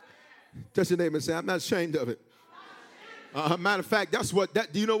 Touch your neighbor and say, I'm not ashamed of it. Matter of fact,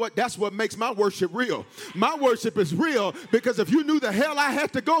 do you know what? That's what makes my worship real. My worship is real because if you knew the hell I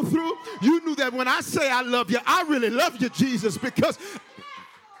had to go through, you knew that when I say I love you, I really love you, Jesus, because.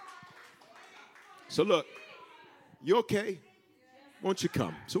 So look, you okay? Won't you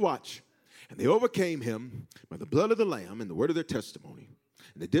come? So watch. And they overcame him by the blood of the Lamb and the word of their testimony.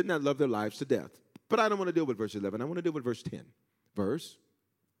 And they did not love their lives to death. But I don't want to deal with verse 11. I want to deal with verse 10. Verse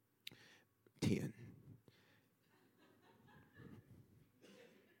 10.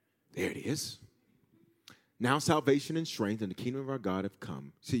 There it is. Now salvation and strength and the kingdom of our God have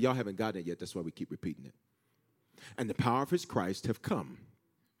come. See, y'all haven't gotten it yet. That's why we keep repeating it. And the power of his Christ have come.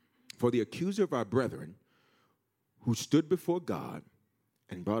 For the accuser of our brethren, who stood before God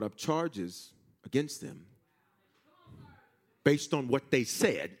and brought up charges against them based on what they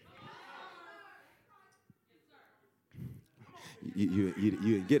said. You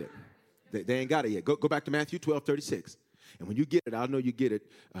didn't get it. They ain't got it yet. Go back to Matthew 12:36. And when you get it, I'll know you get it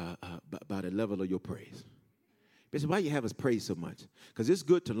by the level of your praise. But why you have us praise so much? Because it's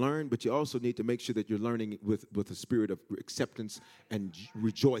good to learn, but you also need to make sure that you're learning with a spirit of acceptance and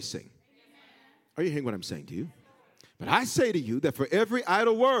rejoicing. Are you hearing what I'm saying to you? But I say to you that for every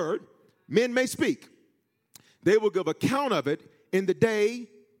idle word men may speak, they will give account of it in the day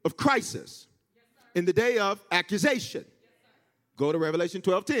of crisis, in the day of accusation. Go to Revelation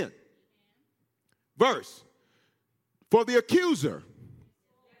 12:10. Verse. For the accuser.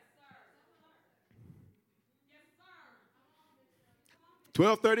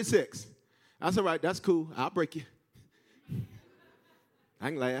 12:36. That's all right. That's cool. I'll break you. I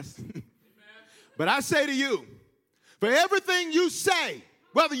can last. But I say to you, for everything you say,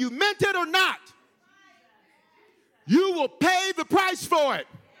 whether you meant it or not, you will pay the price for it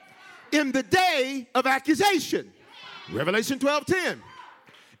in the day of accusation. Revelation 12:10.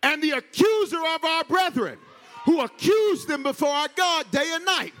 And the accuser of our brethren, who accused them before our God day and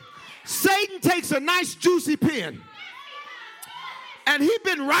night. Satan takes a nice juicy pen And he's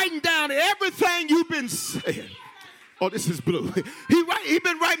been writing down everything you've been saying. Oh, this is blue. He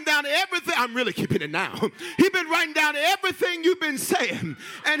been writing down everything. I'm really keeping it now. He's been writing down everything you've been saying.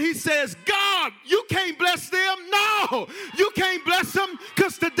 And he says, God, you can't bless them. No, you can't bless them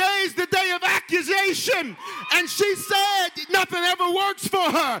because today's the day of accusation. And she said nothing ever works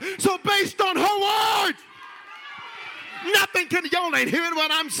for her. So based on her word, nothing can, y'all ain't hearing what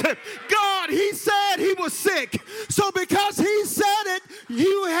I'm saying. God, he said he was sick. So because he said it,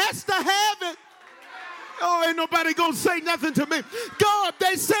 you has to have it. Oh, ain't nobody gonna say nothing to me. God,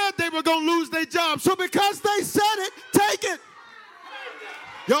 they said they were gonna lose their job. So because they said it, take it.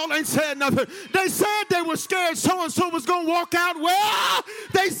 Y'all ain't saying nothing. They said they were scared so-and-so was gonna walk out. Well,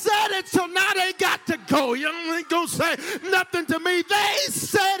 they said it, so now they got to go. You ain't gonna say nothing to me. They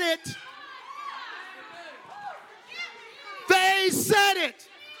said it. They said it.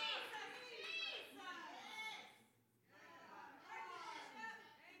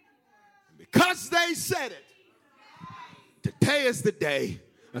 Because they said it, today is the day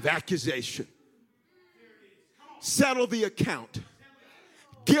of accusation. Settle the account.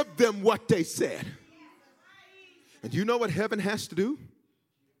 Give them what they said. And you know what heaven has to do?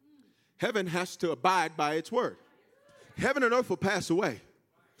 Heaven has to abide by its word. Heaven and earth will pass away,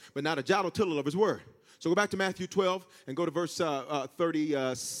 but not a jot or tittle of his word. So go back to Matthew 12 and go to verse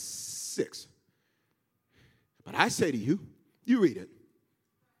 36. But I say to you, you read it.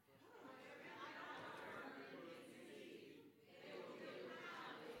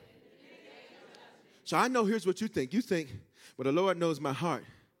 So I know here's what you think. You think, well, the Lord knows my heart.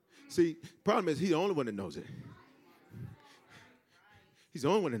 See, problem is he's the only one that knows it. He's the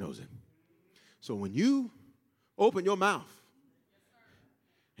only one that knows it. So when you open your mouth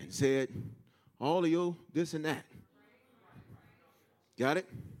and said all of your this and that, got it?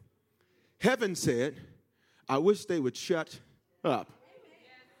 Heaven said, I wish they would shut up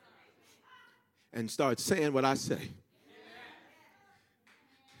and start saying what I say.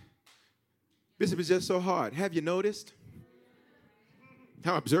 Bishop, is just so hard. Have you noticed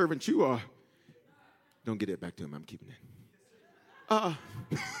how observant you are? Don't get it back to him. I'm keeping it.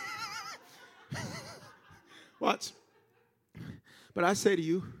 Watch. But I say to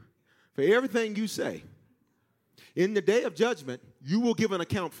you, for everything you say, in the day of judgment, you will give an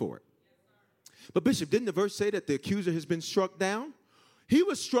account for it. But Bishop, didn't the verse say that the accuser has been struck down? He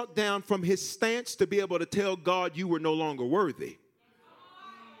was struck down from his stance to be able to tell God you were no longer worthy.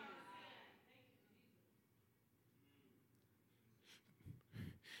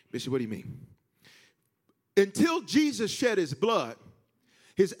 Bishop, what do you mean? Until Jesus shed his blood,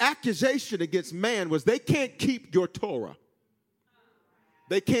 his accusation against man was they can't keep your Torah.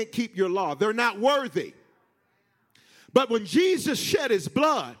 They can't keep your law. They're not worthy. But when Jesus shed his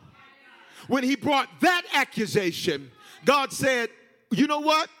blood, when he brought that accusation, God said, you know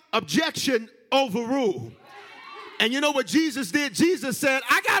what? Objection overruled. And you know what Jesus did? Jesus said,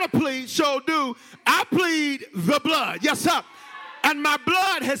 I got to plead, sure do. I plead the blood. Yes, sir. And my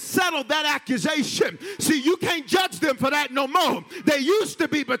blood has settled that accusation. See, you can't judge them for that no more. They used to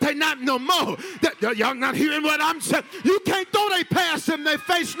be, but they're not no more. Y'all not hearing what I'm saying? You can't throw they past them their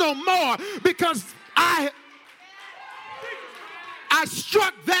face no more because I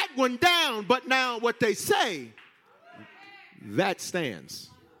struck that one down. But now what they say, that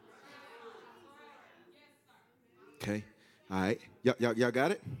stands. Okay? All right. Y'all got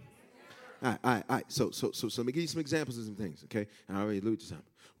it? All right. So let me give you some examples of some things, okay? And I already alluded to some.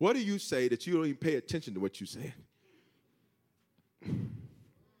 What do you say that you don't even pay attention to what you say?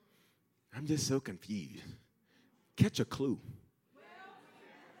 I'm just so confused. Catch a clue.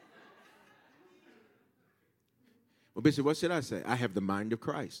 Well, Bishop, what should I say? I have the mind of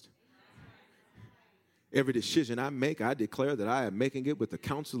Christ. Every decision I make, I declare that I am making it with the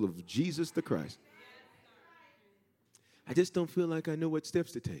counsel of Jesus the Christ. I just don't feel like I know what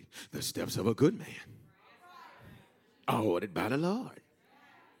steps to take. The steps of a good man are ordered by the Lord.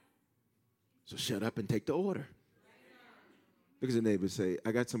 So shut up and take the order. Look at your neighbor and say,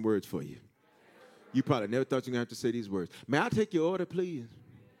 I got some words for you. You probably never thought you were going to have to say these words. May I take your order, please?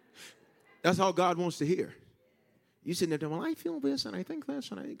 That's all God wants to hear. You sitting there, well, I feel this and I think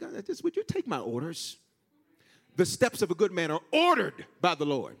this and I got this. Would you take my orders? The steps of a good man are ordered by the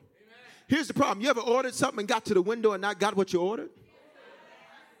Lord. Here's the problem. You ever ordered something and got to the window and not got what you ordered?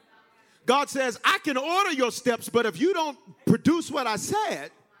 God says, I can order your steps, but if you don't produce what I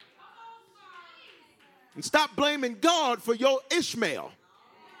said, and stop blaming God for your Ishmael.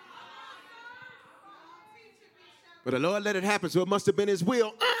 But the Lord let it happen, so it must have been his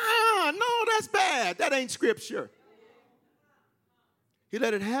will. No, that's bad. That ain't scripture. He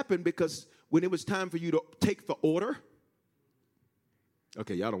let it happen because when it was time for you to take the order,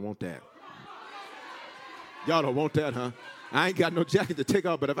 Okay, y'all don't want that. Y'all don't want that, huh? I ain't got no jacket to take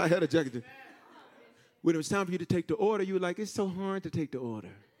off, but if I had a jacket, when it was time for you to take the order, you were like, it's so hard to take the order.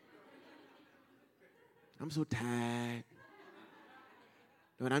 I'm so tired.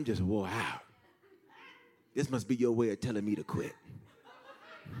 But I'm just wore out. This must be your way of telling me to quit.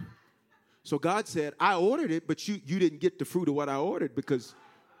 So God said, I ordered it, but you didn't get the fruit of what I ordered because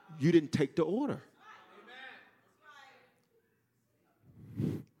you didn't take the order.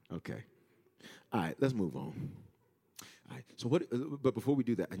 Okay. All right, let's move on. All right, so but before we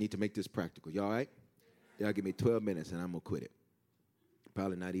do that, I need to make this practical. Y'all all right? Y'all give me 12 minutes and I'm going to quit it.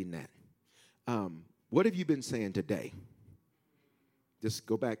 Probably not even that. What have you been saying today? Just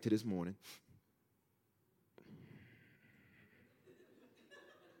go back to this morning.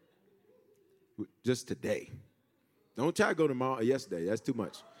 Just today. Don't try to go tomorrow or yesterday. That's too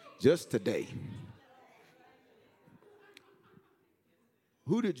much. Just today.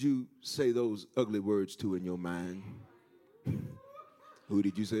 Who did you say those ugly words to in your mind? Who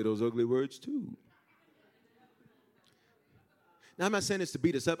did you say those ugly words to? Now, I'm not saying this to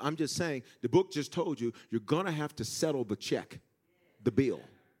beat us up. I'm just saying the book just told you you're going to have to settle the check, the bill.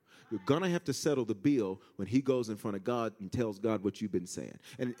 You're going to have to settle the bill when he goes in front of God and tells God what you've been saying.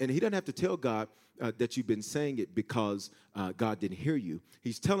 And he doesn't have to tell God that you've been saying it because God didn't hear you.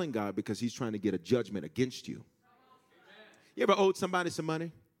 He's telling God because he's trying to get a judgment against you. You ever owed somebody some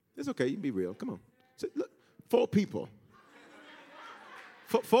money? It's okay. You can be real. Come on. So, look, 4 people.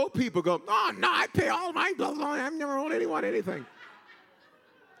 4 people go, oh, no, I pay all my bills. I've never owed anyone anything.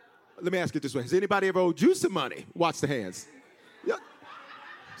 Let me ask it this way. Has anybody ever owed you some money? Watch the hands. Yep.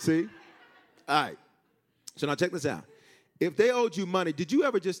 See? All right. So now check this out. If they owed you money, did you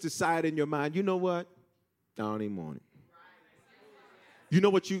ever just decide in your mind, you know what? I don't even want it. You know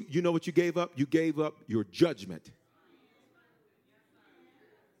what you gave up? You gave up your judgment.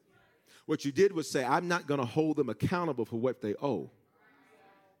 What you did was say, I'm not going to hold them accountable for what they owe.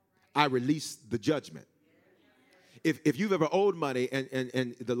 I released the judgment. If you've ever owed money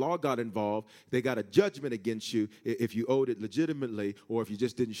and the law got involved, they got a judgment against you if you owed it legitimately or if you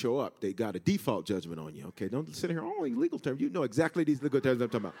just didn't show up. They got a default judgment on you, okay? Don't sit here, oh, legal terms. You know exactly these legal terms I'm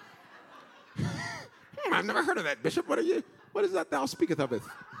talking about. I've never heard of that, Bishop. What is that thou speaketh of it?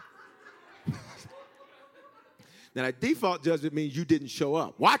 Now, that default judgment means you didn't show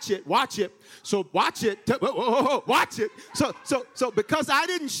up. Watch it. So watch it. Watch it. So because I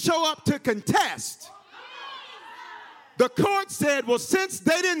didn't show up to contest, the court said, well, since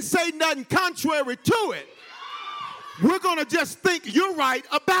they didn't say nothing contrary to it, we're going to just think you're right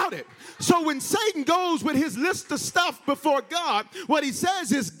about it. So when Satan goes with his list of stuff before God, what he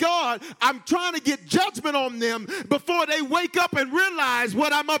says is, God, I'm trying to get judgment on them before they wake up and realize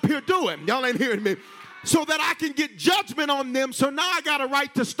what I'm up here doing. Y'all ain't hearing me. So that I can get judgment on them. So now I got a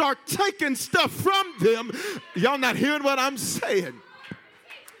right to start taking stuff from them. Y'all not hearing what I'm saying?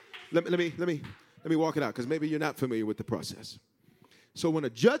 Let me walk it out because maybe you're not familiar with the process. So when a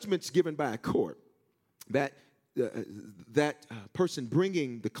judgment's given by a court, that person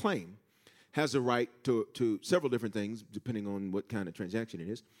bringing the claim has a right to several different things depending on what kind of transaction it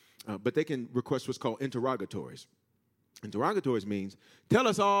is. But they can request what's called interrogatories. Interrogatories means tell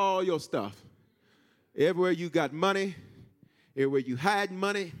us all your stuff. Everywhere you got money, everywhere you hide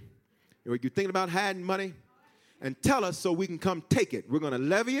money, everywhere you're thinking about hiding money, and tell us so we can come take it. We're going to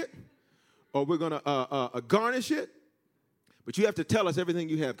levy it, or we're going to garnish it, but you have to tell us everything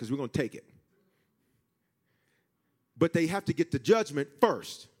you have because we're going to take it. But they have to get the judgment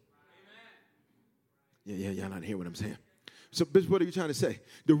first. Yeah, y'all not hear what I'm saying. So, Bishop, what are you trying to say?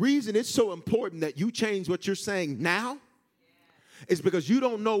 The reason it's so important that you change what you're saying now is because you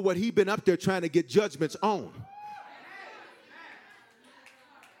don't know what he's been up there trying to get judgments on.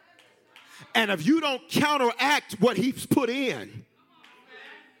 And if you don't counteract what he's put in,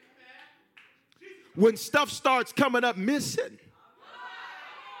 when stuff starts coming up missing,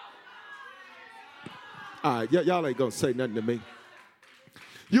 all right, y'all ain't gonna say nothing to me.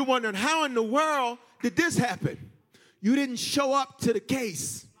 You're wondering, how in the world did this happen? You didn't show up to the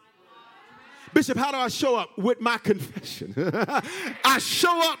case. Bishop, how do I show up? With my confession. I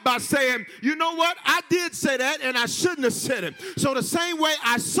show up by saying, you know what? I did say that and I shouldn't have said it. So the same way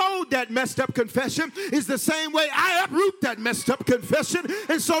I sold that messed up confession is the same way I uproot that messed up confession.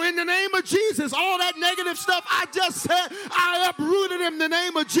 And so in the name of Jesus, all that negative stuff I just said, I uprooted in the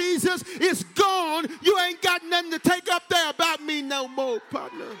name of Jesus. It's gone. You ain't got nothing to take up there about me no more,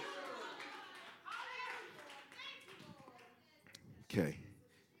 partner. Okay.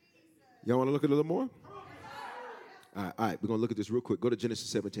 Y'all want to look at a little more? All right, we're going to look at this real quick. Go to Genesis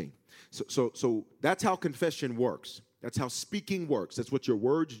 17. So that's how confession works. That's how speaking works. That's what your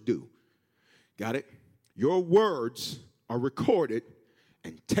words do. Got it? Your words are recorded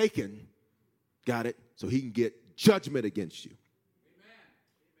and taken, got it, so he can get judgment against you.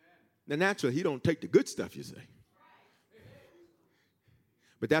 Now, naturally, he don't take the good stuff you say.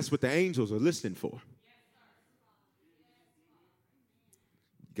 But that's what the angels are listening for.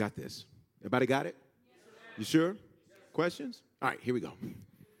 Got this? Everybody got it? You sure? Questions? All right, here we go.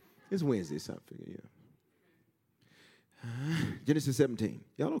 It's Wednesday, so I figure, Genesis 17.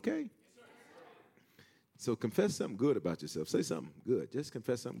 Y'all okay? So confess something good about yourself. Say something good. Just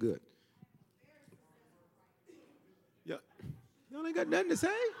confess something good. Yeah. Y'all ain't got nothing to say?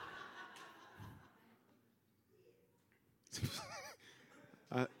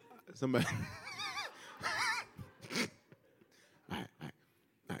 Somebody. All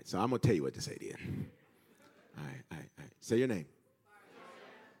right. So I'm going to tell you what to say then. All right. Say your name.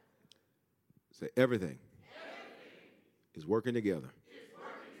 Say everything is working together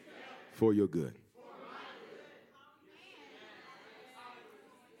for your good.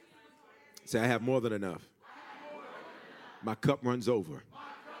 Say, I have more than enough. My cup runs over.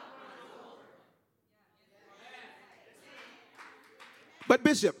 But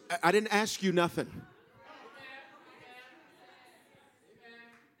Bishop, I didn't ask you nothing.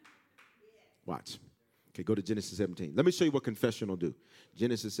 Watch. Okay, go to Genesis 17. Let me show you what confession will do.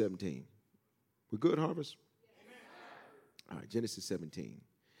 Genesis 17. We're good, Harvest? All right, Genesis 17.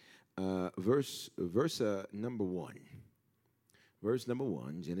 Verse number 1. Verse number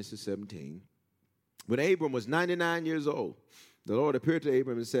 1, Genesis 17. When Abram was 99 years old, the Lord appeared to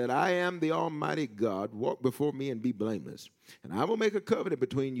Abram and said, I am the Almighty God. Walk before me and be blameless. And I will make a covenant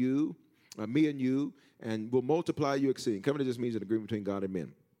between you, me and you, and will multiply you exceeding. Covenant just means an agreement between God and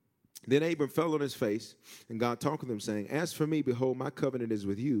men. Then Abram fell on his face, and God talked with him, saying, As for me, behold, my covenant is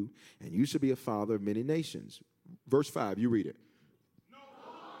with you, and you shall be a father of many nations. Verse 5, you read it.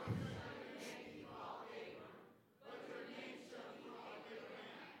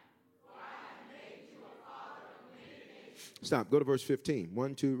 Stop. Go to verse 15.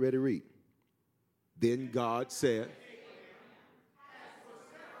 1, 2, ready, read. Then God said,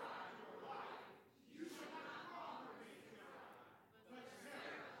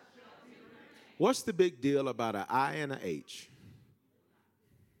 what's the big deal about an I and an H?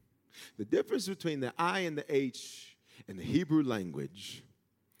 The difference between the I and the H in the Hebrew language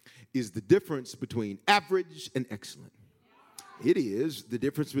is the difference between average and excellent. It is the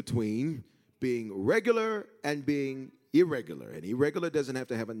difference between being regular and being irregular. And irregular doesn't have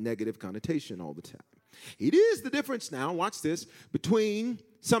to have a negative connotation all the time. It is the difference now, watch this, between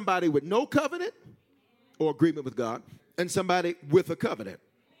somebody with no covenant or agreement with God and somebody with a covenant.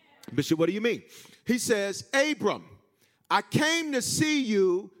 Bishop, what do you mean? He says, Abram, I came to see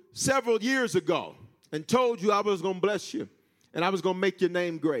you several years ago and told you I was going to bless you and I was going to make your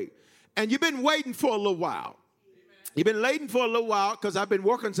name great. And you've been waiting for a little while. You've been waiting for a little while because I've been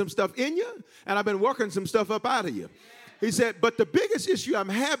working some stuff in you and I've been working some stuff up out of you. He said, but the biggest issue I'm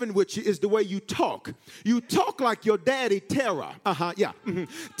having with you is the way you talk. You talk like your daddy, Terah.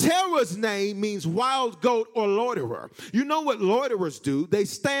 Terah's name means wild goat or loiterer. You know what loiterers do? They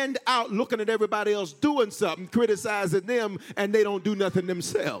stand out looking at everybody else doing something, criticizing them, and they don't do nothing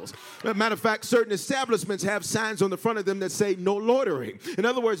themselves. As a matter of fact, certain establishments have signs on the front of them that say no loitering. In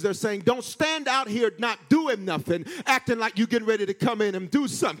other words, they're saying don't stand out here not doing nothing, acting like you're getting ready to come in and do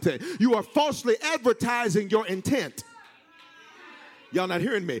something. You are falsely advertising your intent. Y'all not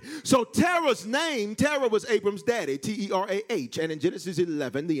hearing me? So Terah's name, Terah was Abram's daddy, Terah. And in Genesis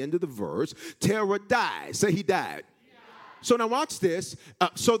 11, the end of the verse, Terah died. Say he died. So now watch this.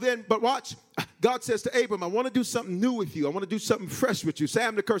 But watch. God says to Abram, I want to do something new with you. I want to do something fresh with you. Say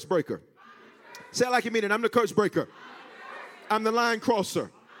I'm the curse breaker. Say it like you mean it. I'm the curse breaker. I'm the line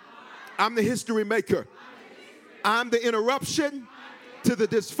crosser. I'm the history maker. I'm the interruption to the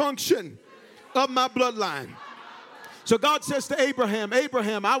dysfunction of my bloodline. So God says to Abraham,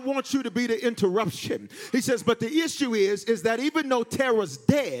 Abraham, I want you to be the interruption. He says, but the issue is that even though Terah's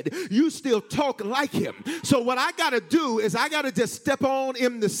dead, you still talk like him. So what I got to do is I got to just step on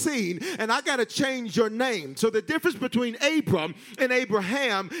in the scene and I got to change your name. So the difference between Abram and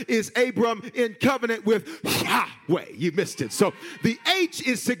Abraham is Abram in covenant with Yahweh. You missed it. So the H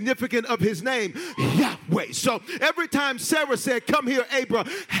is significant of his name, Yahweh. So every time Sarah said, come here,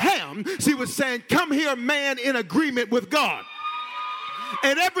 Abraham, she was saying, come here, man, in agreement with God.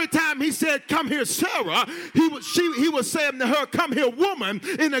 And every time he said, come here, Sarah, he was saying to her, come here, woman,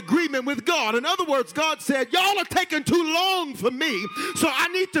 in agreement with God. In other words, God said, y'all are taking too long for me, so I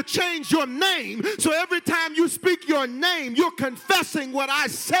need to change your name. So every time you speak your name, you're confessing what I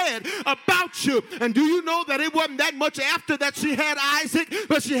said about you. And do you know that it wasn't that much after that she had Isaac,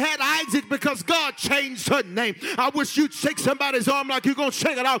 but she had Isaac because God changed her name. I wish you'd shake somebody's arm like you're going to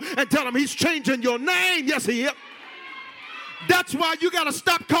shake it out and tell him he's changing your name. Yes, he is. That's why you got to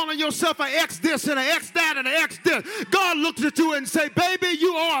stop calling yourself an ex this and an ex that and an ex this. God looks at you and say, baby,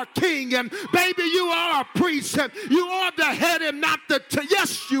 you are a king, and baby, you are a priest, and you are the head and not the tail.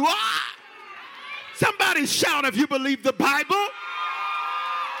 Yes, you are. Somebody shout if you believe the Bible.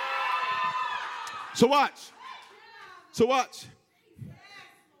 So watch.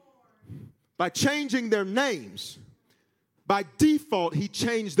 By changing their names, by default, he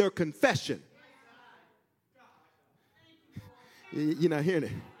changed their confession. You're not hearing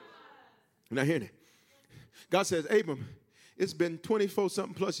it. You're not hearing it. God says, Abram, it's been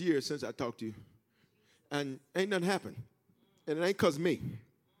 24-something plus years since I talked to you, and ain't nothing happened. And it ain't because of me.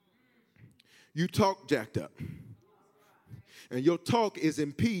 You talk jacked up. And your talk is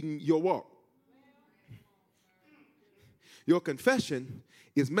impeding your walk. Your confession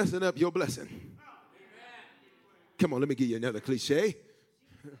is messing up your blessing. Come on, let me give you another cliche.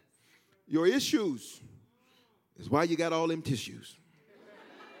 Your issues is why you got all them tissues.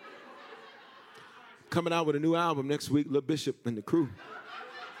 Coming out with a new album next week, Lil Bishop and the crew.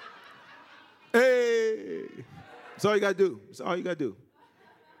 Hey! That's all you got to do. That's all you got to do.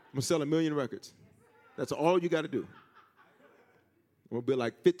 I'm going to sell 1 million records. That's all you got to do. We'll build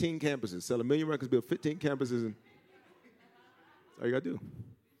like 15 campuses. Sell 1 million records, build 15 campuses, and that's all you got to do.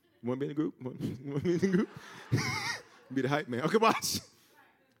 You want to be in the group? You want to be in the group? Be the hype man. Okay, watch.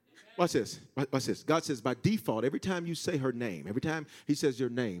 Watch this. Watch this. God says by default, every time you say her name, every time he says your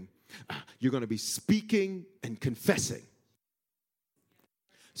name, you're going to be speaking and confessing.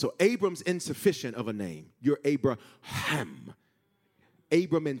 So Abram's insufficient of a name. You're Abraham.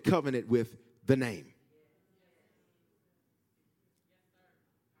 Abram in covenant with the name.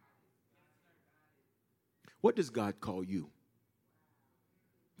 What does God call you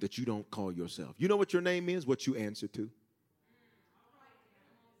that you don't call yourself? You know what your name is? What you answer to?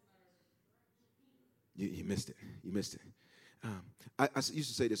 You missed it. You missed it. I used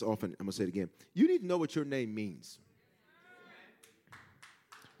to say this often. I'm going to say it again. You need to know what your name means.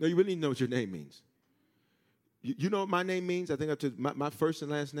 No, you really need to know what your name means. You know what my name means? I think my first and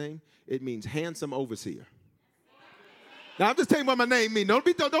last name, it means handsome overseer. Now, I'm just telling you what my name means.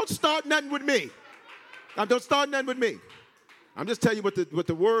 Don't start nothing with me. Don't start nothing with me. I'm just telling you what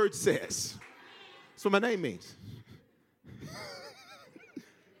the word says. That's what my name means.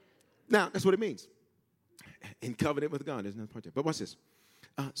 Now, that's what it means. In covenant with God. There's another part there. But watch this.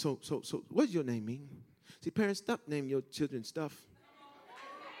 So what does your name mean? See, parents, stop naming your children stuff.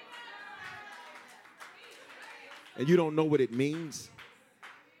 And you don't know what it means.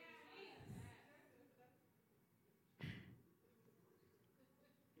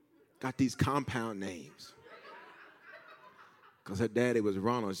 Got these compound names. Because her daddy was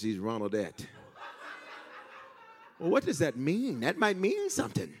Ronald, she's Ronaldette. Well, what does that mean? That might mean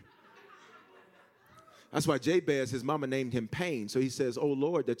something. That's why Jabez, his mama named him Pain. So he says, oh,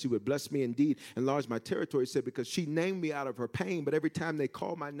 Lord, that you would bless me indeed, enlarge my territory. He said, because she named me out of her pain, but every time they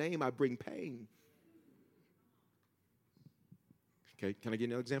call my name, I bring pain. Okay, can I give you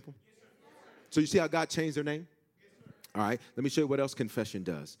another example? So you see how God changed their name? All right, let me show you what else confession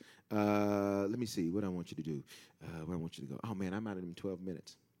does. Let me see what I want you to do. Where I want you to go. Oh, man, I'm out of them 12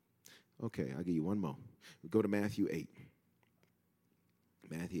 minutes. Okay, I'll give you one more. We go to Matthew 8.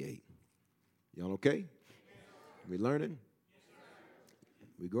 Matthew 8. Y'all okay? We learning?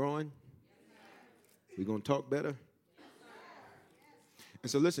 We growing? We going to talk better?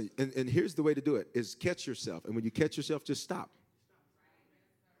 And so listen, and here's the way to do it, is catch yourself. And when you catch yourself, just stop.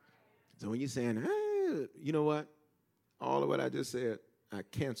 So when you're saying, you know what? All of what I just said, I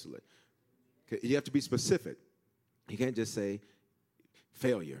cancel it. Okay, you have to be specific. You can't just say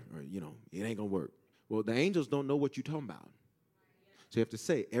failure or, it ain't going to work. Well, the angels don't know what you're talking about. So you have to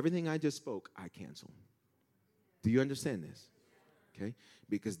say, everything I just spoke, I cancel. Do you understand this? Okay?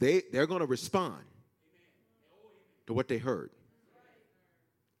 Because they're going to respond to what they heard.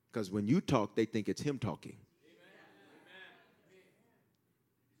 Because when you talk, they think it's him talking.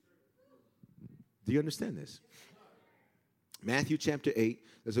 Do you understand this? Matthew chapter 8.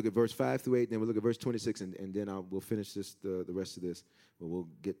 Let's look at verse 5 through 8, then we'll look at verse 26, and then we'll finish this the rest of this. But we'll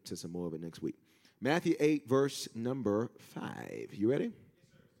get to some more of it next week. Matthew 8, verse number 5. You ready?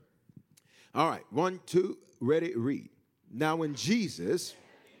 All right. 1, 2, ready, read. Now when Jesus,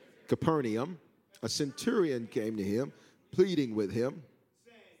 Capernaum, a centurion came to him, pleading with him.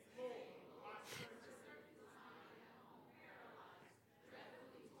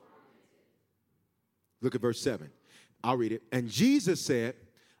 Look at verse 7. I'll read it. And Jesus said,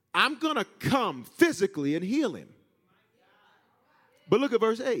 I'm going to come physically and heal him. But look at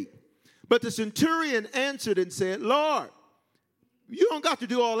verse 8. But the centurion answered and said, Lord, you don't got to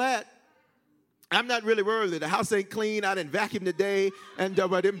do all that. I'm not really worthy. The house ain't clean. I didn't vacuum today. And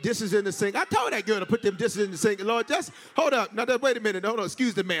them dishes in the sink. I told that girl to put them dishes in the sink. Lord, just hold up. Now, wait a minute. Hold on.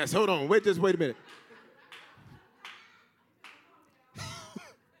 Excuse the mess. Hold on. Wait a minute.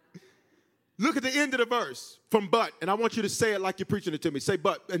 Look at the end of the verse from but. And I want you to say it like you're preaching it to me. Say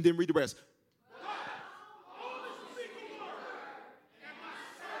but, and then read the rest.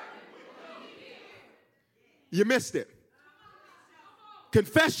 You missed it.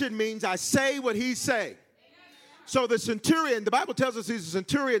 Confession means I say what he say. So the centurion, the Bible tells us he's a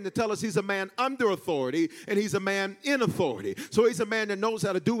centurion to tell us he's a man under authority and he's a man in authority. So he's a man that knows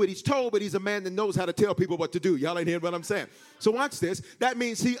how to do what he's told, but he's a man that knows how to tell people what to do. Y'all ain't hearing what I'm saying. So watch this. That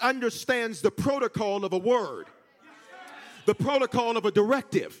means he understands the protocol of a word, the protocol of a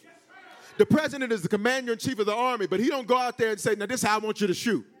directive. The president is the commander-in-chief of the army, but he don't go out there and say, now this is how I want you to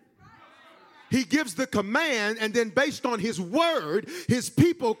shoot. He gives the command, and then based on his word, his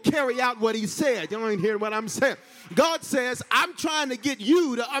people carry out what he said. You ain't hearing what I'm saying. God says, I'm trying to get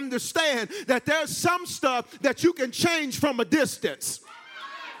you to understand that there's some stuff that you can change from a distance.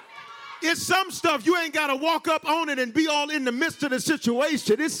 It's some stuff you ain't got to walk up on it and be all in the midst of the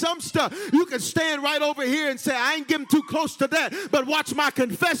situation. It's some stuff you can stand right over here and say, I ain't getting too close to that, but watch my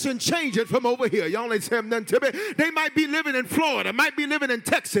confession change it from over here. Y'all ain't saying nothing to me. They might be living in Florida, might be living in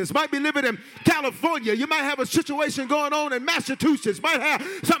Texas, might be living in California. You might have a situation going on in Massachusetts, might have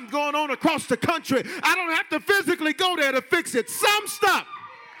something going on across the country. I don't have to physically go there to fix it. Some stuff.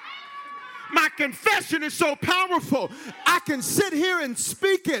 My confession is so powerful. I can sit here and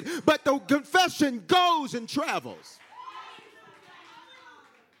speak it, but the confession goes and travels.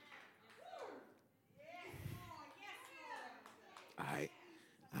 All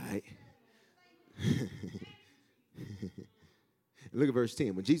right. Look at verse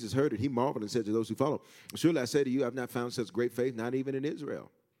 10. When Jesus heard it, he marveled and said to those who followed, surely I say to you, I have not found such great faith, not even in Israel.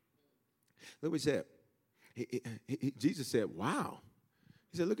 Look what he said. Jesus said, wow.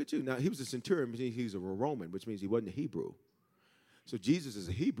 He said, look at you. Now, he was a centurion, which means he was a Roman, which means he wasn't a Hebrew. So Jesus, as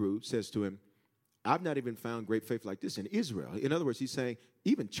a Hebrew, says to him, I've not even found great faith like this in Israel. In other words, he's saying,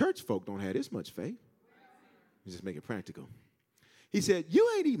 even church folk don't have this much faith. He's just making it practical. He said, you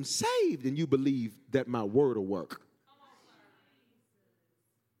ain't even saved and you believe that my word will work.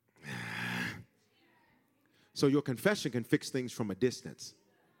 So your confession can fix things from a distance.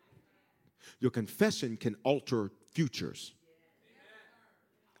 Your confession can alter futures.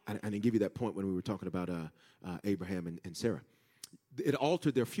 I didn't give you that point when we were talking about Abraham and Sarah. It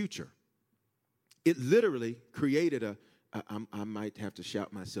altered their future. It literally created I might have to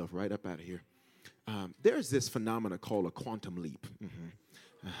shout myself right up out of here. There's this phenomena called a quantum leap.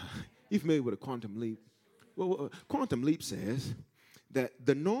 You familiar with a quantum leap? Well, quantum leap says that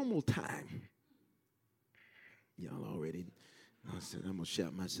the normal time, y'all already, I'm going to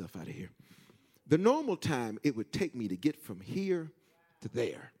shout myself out of here. The normal time it would take me to get from here to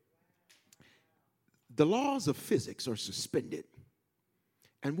there, the laws of physics are suspended.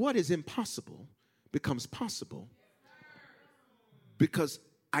 And what is impossible becomes possible because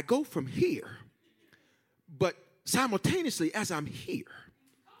I go from here, but simultaneously as I'm here,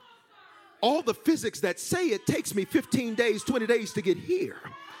 all the physics that say it takes me 15 days, 20 days to get here,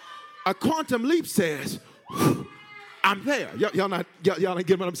 a quantum leap says, I'm there. Y'all ain't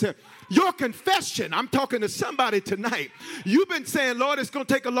getting what I'm saying. Your confession, I'm talking to somebody tonight. You've been saying, Lord, it's going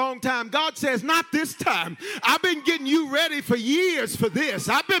to take a long time. God says, not this time. I've been getting you ready for years for this.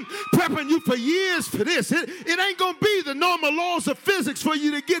 I've been prepping you for years for this. It ain't going to be the normal laws of physics for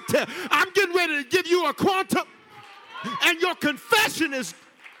you to get there. I'm getting ready to give you a quantum, and your confession is...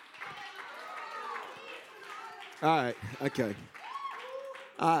 All right, okay.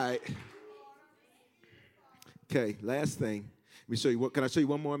 All right. Okay, last thing. Let me show you. Can I show you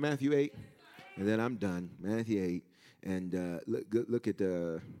one more? Matthew 8, and then I'm done. Matthew 8, and look at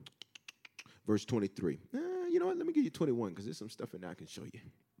verse 23. You know what? Let me give you 21 because there's some stuff in there I can show you.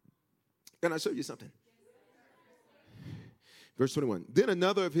 Can I show you something? Verse 21. Then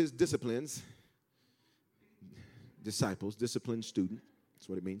another of his disciplined student, that's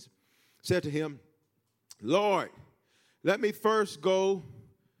what it means, said to him, Lord, let me first go.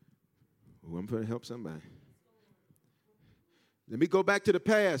 Oh, I'm trying to help somebody. Let me go back to the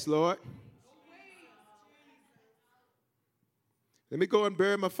past, Lord. Let me go and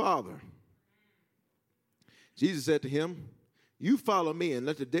bury my father. Jesus said to him, you follow me and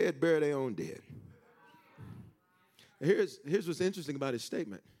let the dead bury their own dead. Here's what's interesting about his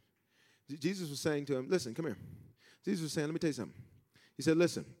statement. Jesus was saying to him, listen, come here. Jesus was saying, let me tell you something. He said,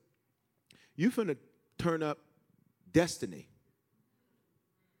 listen, you finna turn up destiny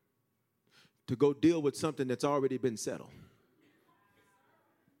to go deal with something that's already been settled.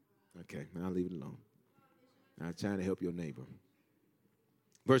 Okay, I'll leave it alone. I'm trying to help your neighbor.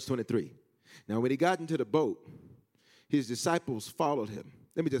 Verse 23. Now, when he got into the boat, his disciples followed him.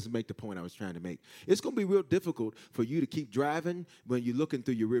 Let me just make the point I was trying to make. It's going to be real difficult for you to keep driving when you're looking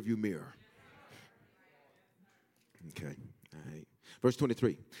through your rearview mirror. Okay, all right. Verse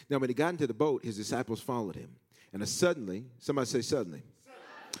 23. Now, when he got into the boat, his disciples followed him. And suddenly, somebody say suddenly,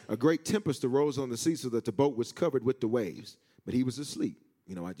 a great tempest arose on the sea so that the boat was covered with the waves. But he was asleep.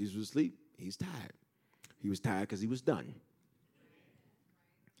 You know why Jesus was asleep? He's tired. He was tired because he was done.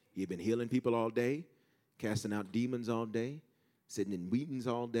 He had been healing people all day, casting out demons all day, sitting in meetings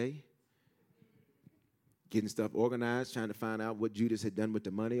all day, getting stuff organized, trying to find out what Judas had done with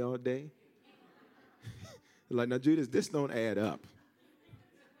the money all day. Like, now, Judas, this don't add up.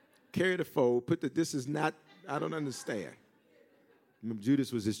 Carry the fold, this is not, I don't understand. Remember,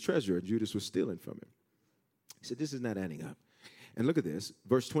 Judas was his treasurer. Judas was stealing from him. He said, this is not adding up. And look at this,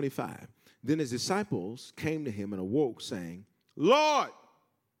 verse 25. Then his disciples came to him and awoke, saying, Lord,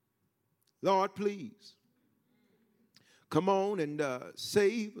 please, come on and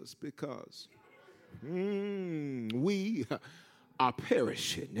save us because we are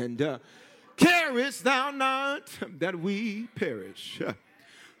perishing. And carest thou not that we perish?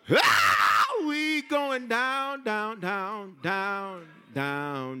 We going down, down, down, down,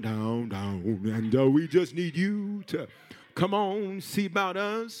 down, down, down. And we just need you to come on, see about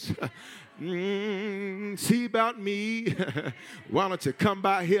us. See about me. Why don't you come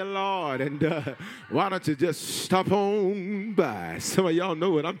by here, Lord? And why don't you just stop on by? Some of y'all know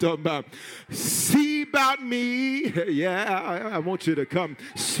what I'm talking about. See about me. Yeah, I want you to come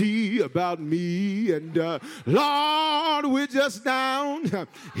see about me. And Lord, we're just down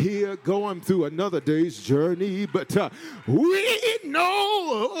here going through another day's journey. But we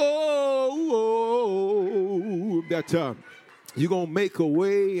know that you're going to make a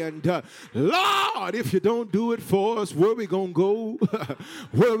way. And Lord, if you don't do it for us, where we going to go?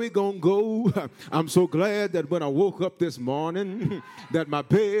 Where we going to go? I'm so glad that when I woke up this morning, that my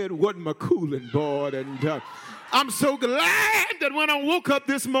bed wasn't my cooling board. And I'm so glad that when I woke up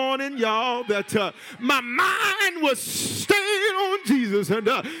this morning, y'all, that my mind was stayed on Jesus. And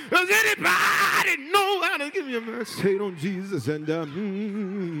does anybody know how to give me a mind stayed on Jesus? And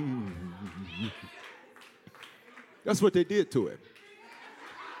that's what they did to it.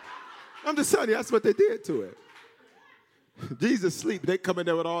 I'm just telling you, that's what they did to it. Jesus sleep, they come in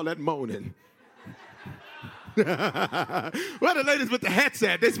there with all that moaning. Where the ladies with the hats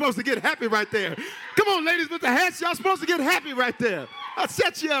at? They're supposed to get happy right there. Come on, ladies with the hats, y'all supposed to get happy right there. I'll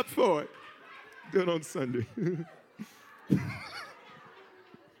set you up for it. Do it on Sunday.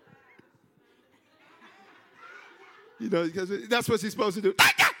 You know, because that's what she's supposed to do.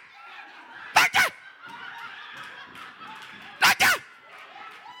 Thank you! Thank you!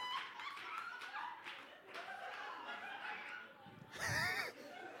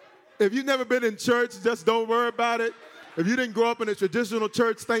 If you've never been in church, just don't worry about it. If you didn't grow up in a traditional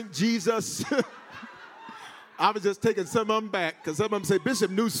church, thank Jesus. I was just taking some of them back because some of them say, Bishop,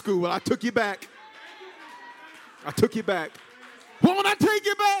 new school. Well, I took you back. I took you back. Won't I take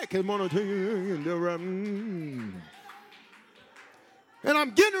you back? And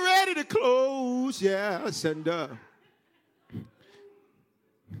I'm getting ready to close. Yes, and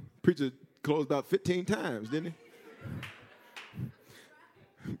preacher closed about 15 times, didn't he?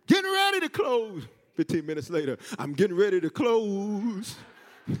 Getting ready to close. 15 minutes later, I'm getting ready to close.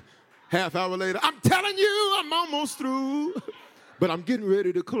 Half hour later, I'm telling you, I'm almost through. But I'm getting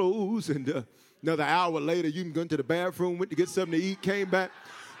ready to close. And another hour later, you can go into the bathroom, went to get something to eat, came back.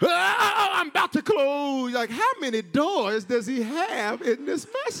 Oh, I'm about to close. Like, how many doors does he have in this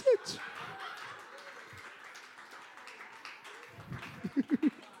message?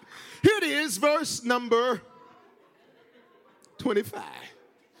 Here it is, verse number 25.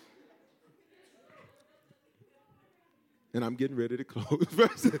 And I'm getting ready to close.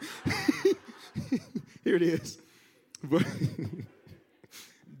 Here it is.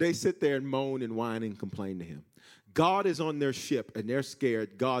 They sit there and moan and whine and complain to him. God is on their ship and they're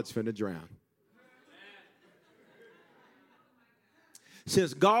scared. God's finna drown.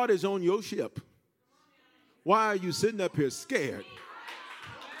 Since God is on your ship, why are you sitting up here scared?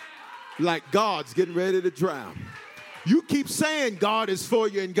 Like God's getting ready to drown. You keep saying God is for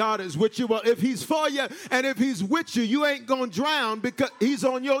you and God is with you. Well, if he's for you and if he's with you, you ain't going to drown because he's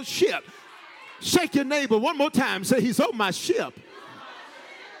on your ship. Shake your neighbor one more time. Say, he's on my ship.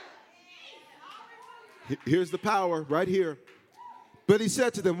 Here's the power right here. But he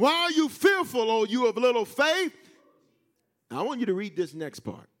said to them, why are you fearful, O you of little faith? Now, I want you to read this next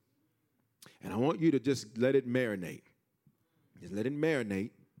part. And I want you to just let it marinate. Just let it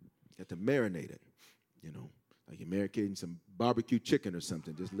marinate. You have to marinate it, you know. Like you're marinating some barbecue chicken or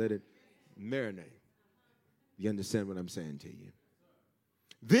something. Just let it marinate. You understand what I'm saying to you?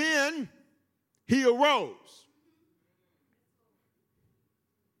 Then he arose.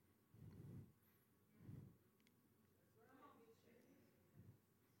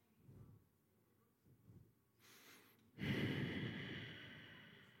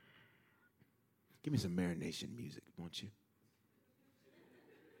 Give me some marination music, won't you?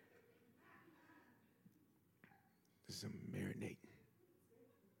 Some marinating.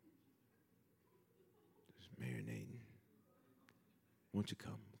 Just marinating. Won't you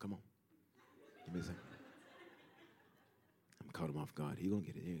come? Come on. Give me a second. I'm caught him off guard. He's going to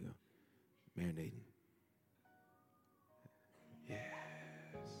get it. Here you go. Marinating. Yes.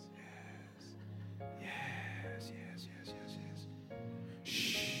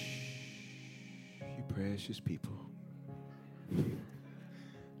 Shh. You precious people.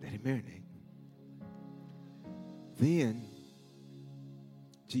 Let it marinate. Then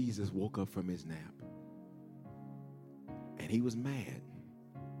Jesus woke up from his nap. And he was mad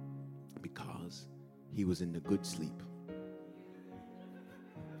because he was in the good sleep.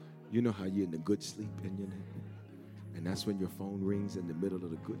 You know how you're in the good sleep in your nap? And that's when your phone rings in the middle of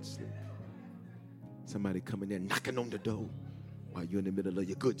the good sleep. Somebody coming there knocking on the door while you're in the middle of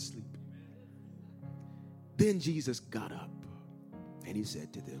your good sleep. Then Jesus got up and he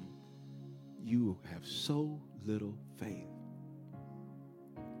said to them, you have so little faith.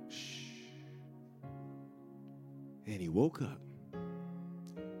 Shh. And he woke up.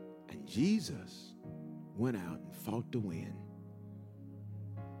 And Jesus went out and fought the wind.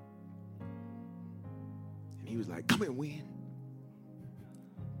 And he was like, come here, wind.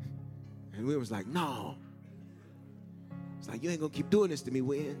 And the wind was like, no. It's like, you ain't going to keep doing this to me,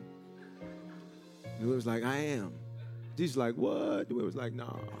 wind. And the wind was like, I am. Jesus was like, what? The wind was like,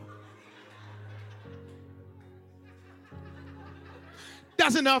 no.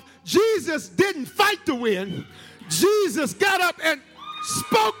 That's enough. Jesus didn't fight the wind. Jesus got up and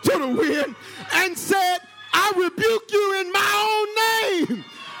spoke to the wind and said, I rebuke you in my own name.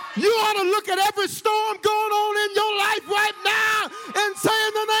 You ought to look at every storm going on in your life right now and say,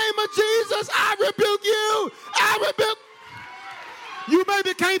 in the name of Jesus, I rebuke you. I rebuke. You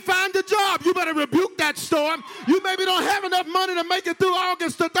maybe can't find a job. You better rebuke that storm. You maybe don't have enough money to make it through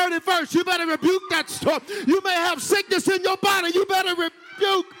August the 31st. You better rebuke that storm. You may have sickness in your body. You better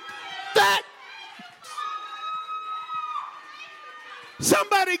rebuke that.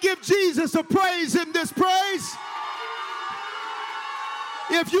 Somebody give Jesus a praise in this praise.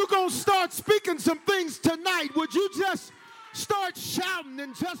 If you're going to start speaking some things tonight, would you just start shouting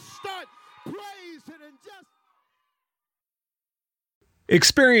and just start praising and just...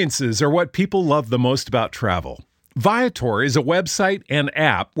 Experiences are what people love the most about travel. Viator is a website and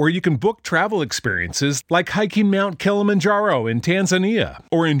app where you can book travel experiences like hiking Mount Kilimanjaro in Tanzania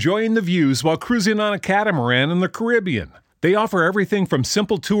or enjoying the views while cruising on a catamaran in the Caribbean. They offer everything from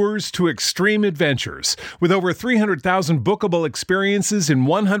simple tours to extreme adventures. With over 300,000 bookable experiences in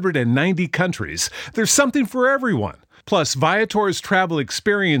 190 countries, there's something for everyone. Plus, Viator's travel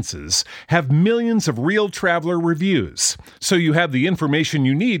experiences have millions of real traveler reviews, so you have the information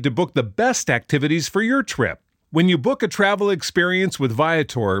you need to book the best activities for your trip. When you book a travel experience with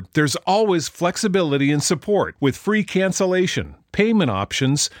Viator, there's always flexibility and support with free cancellation, payment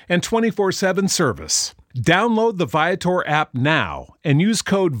options, and 24/7 service. Download the Viator app now and use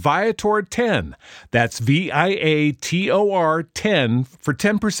code Viator10. That's Viator 10 for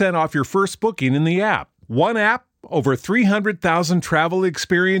 10% off your first booking in the app. One app, over 300,000 travel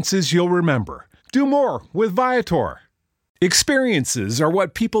experiences you'll remember. Do more with Viator. Experiences are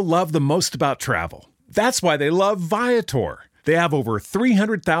what people love the most about travel. That's why they love Viator. They have over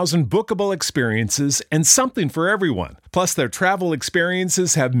 300,000 bookable experiences and something for everyone. Plus, their travel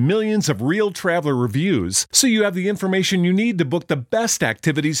experiences have millions of real traveler reviews, so you have the information you need to book the best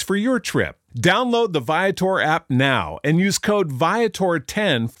activities for your trip. Download the Viator app now and use code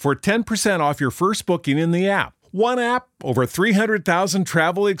Viator10 for 10% off your first booking in the app. One app, over 300,000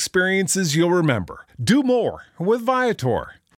 travel experiences you'll remember. Do more with Viator.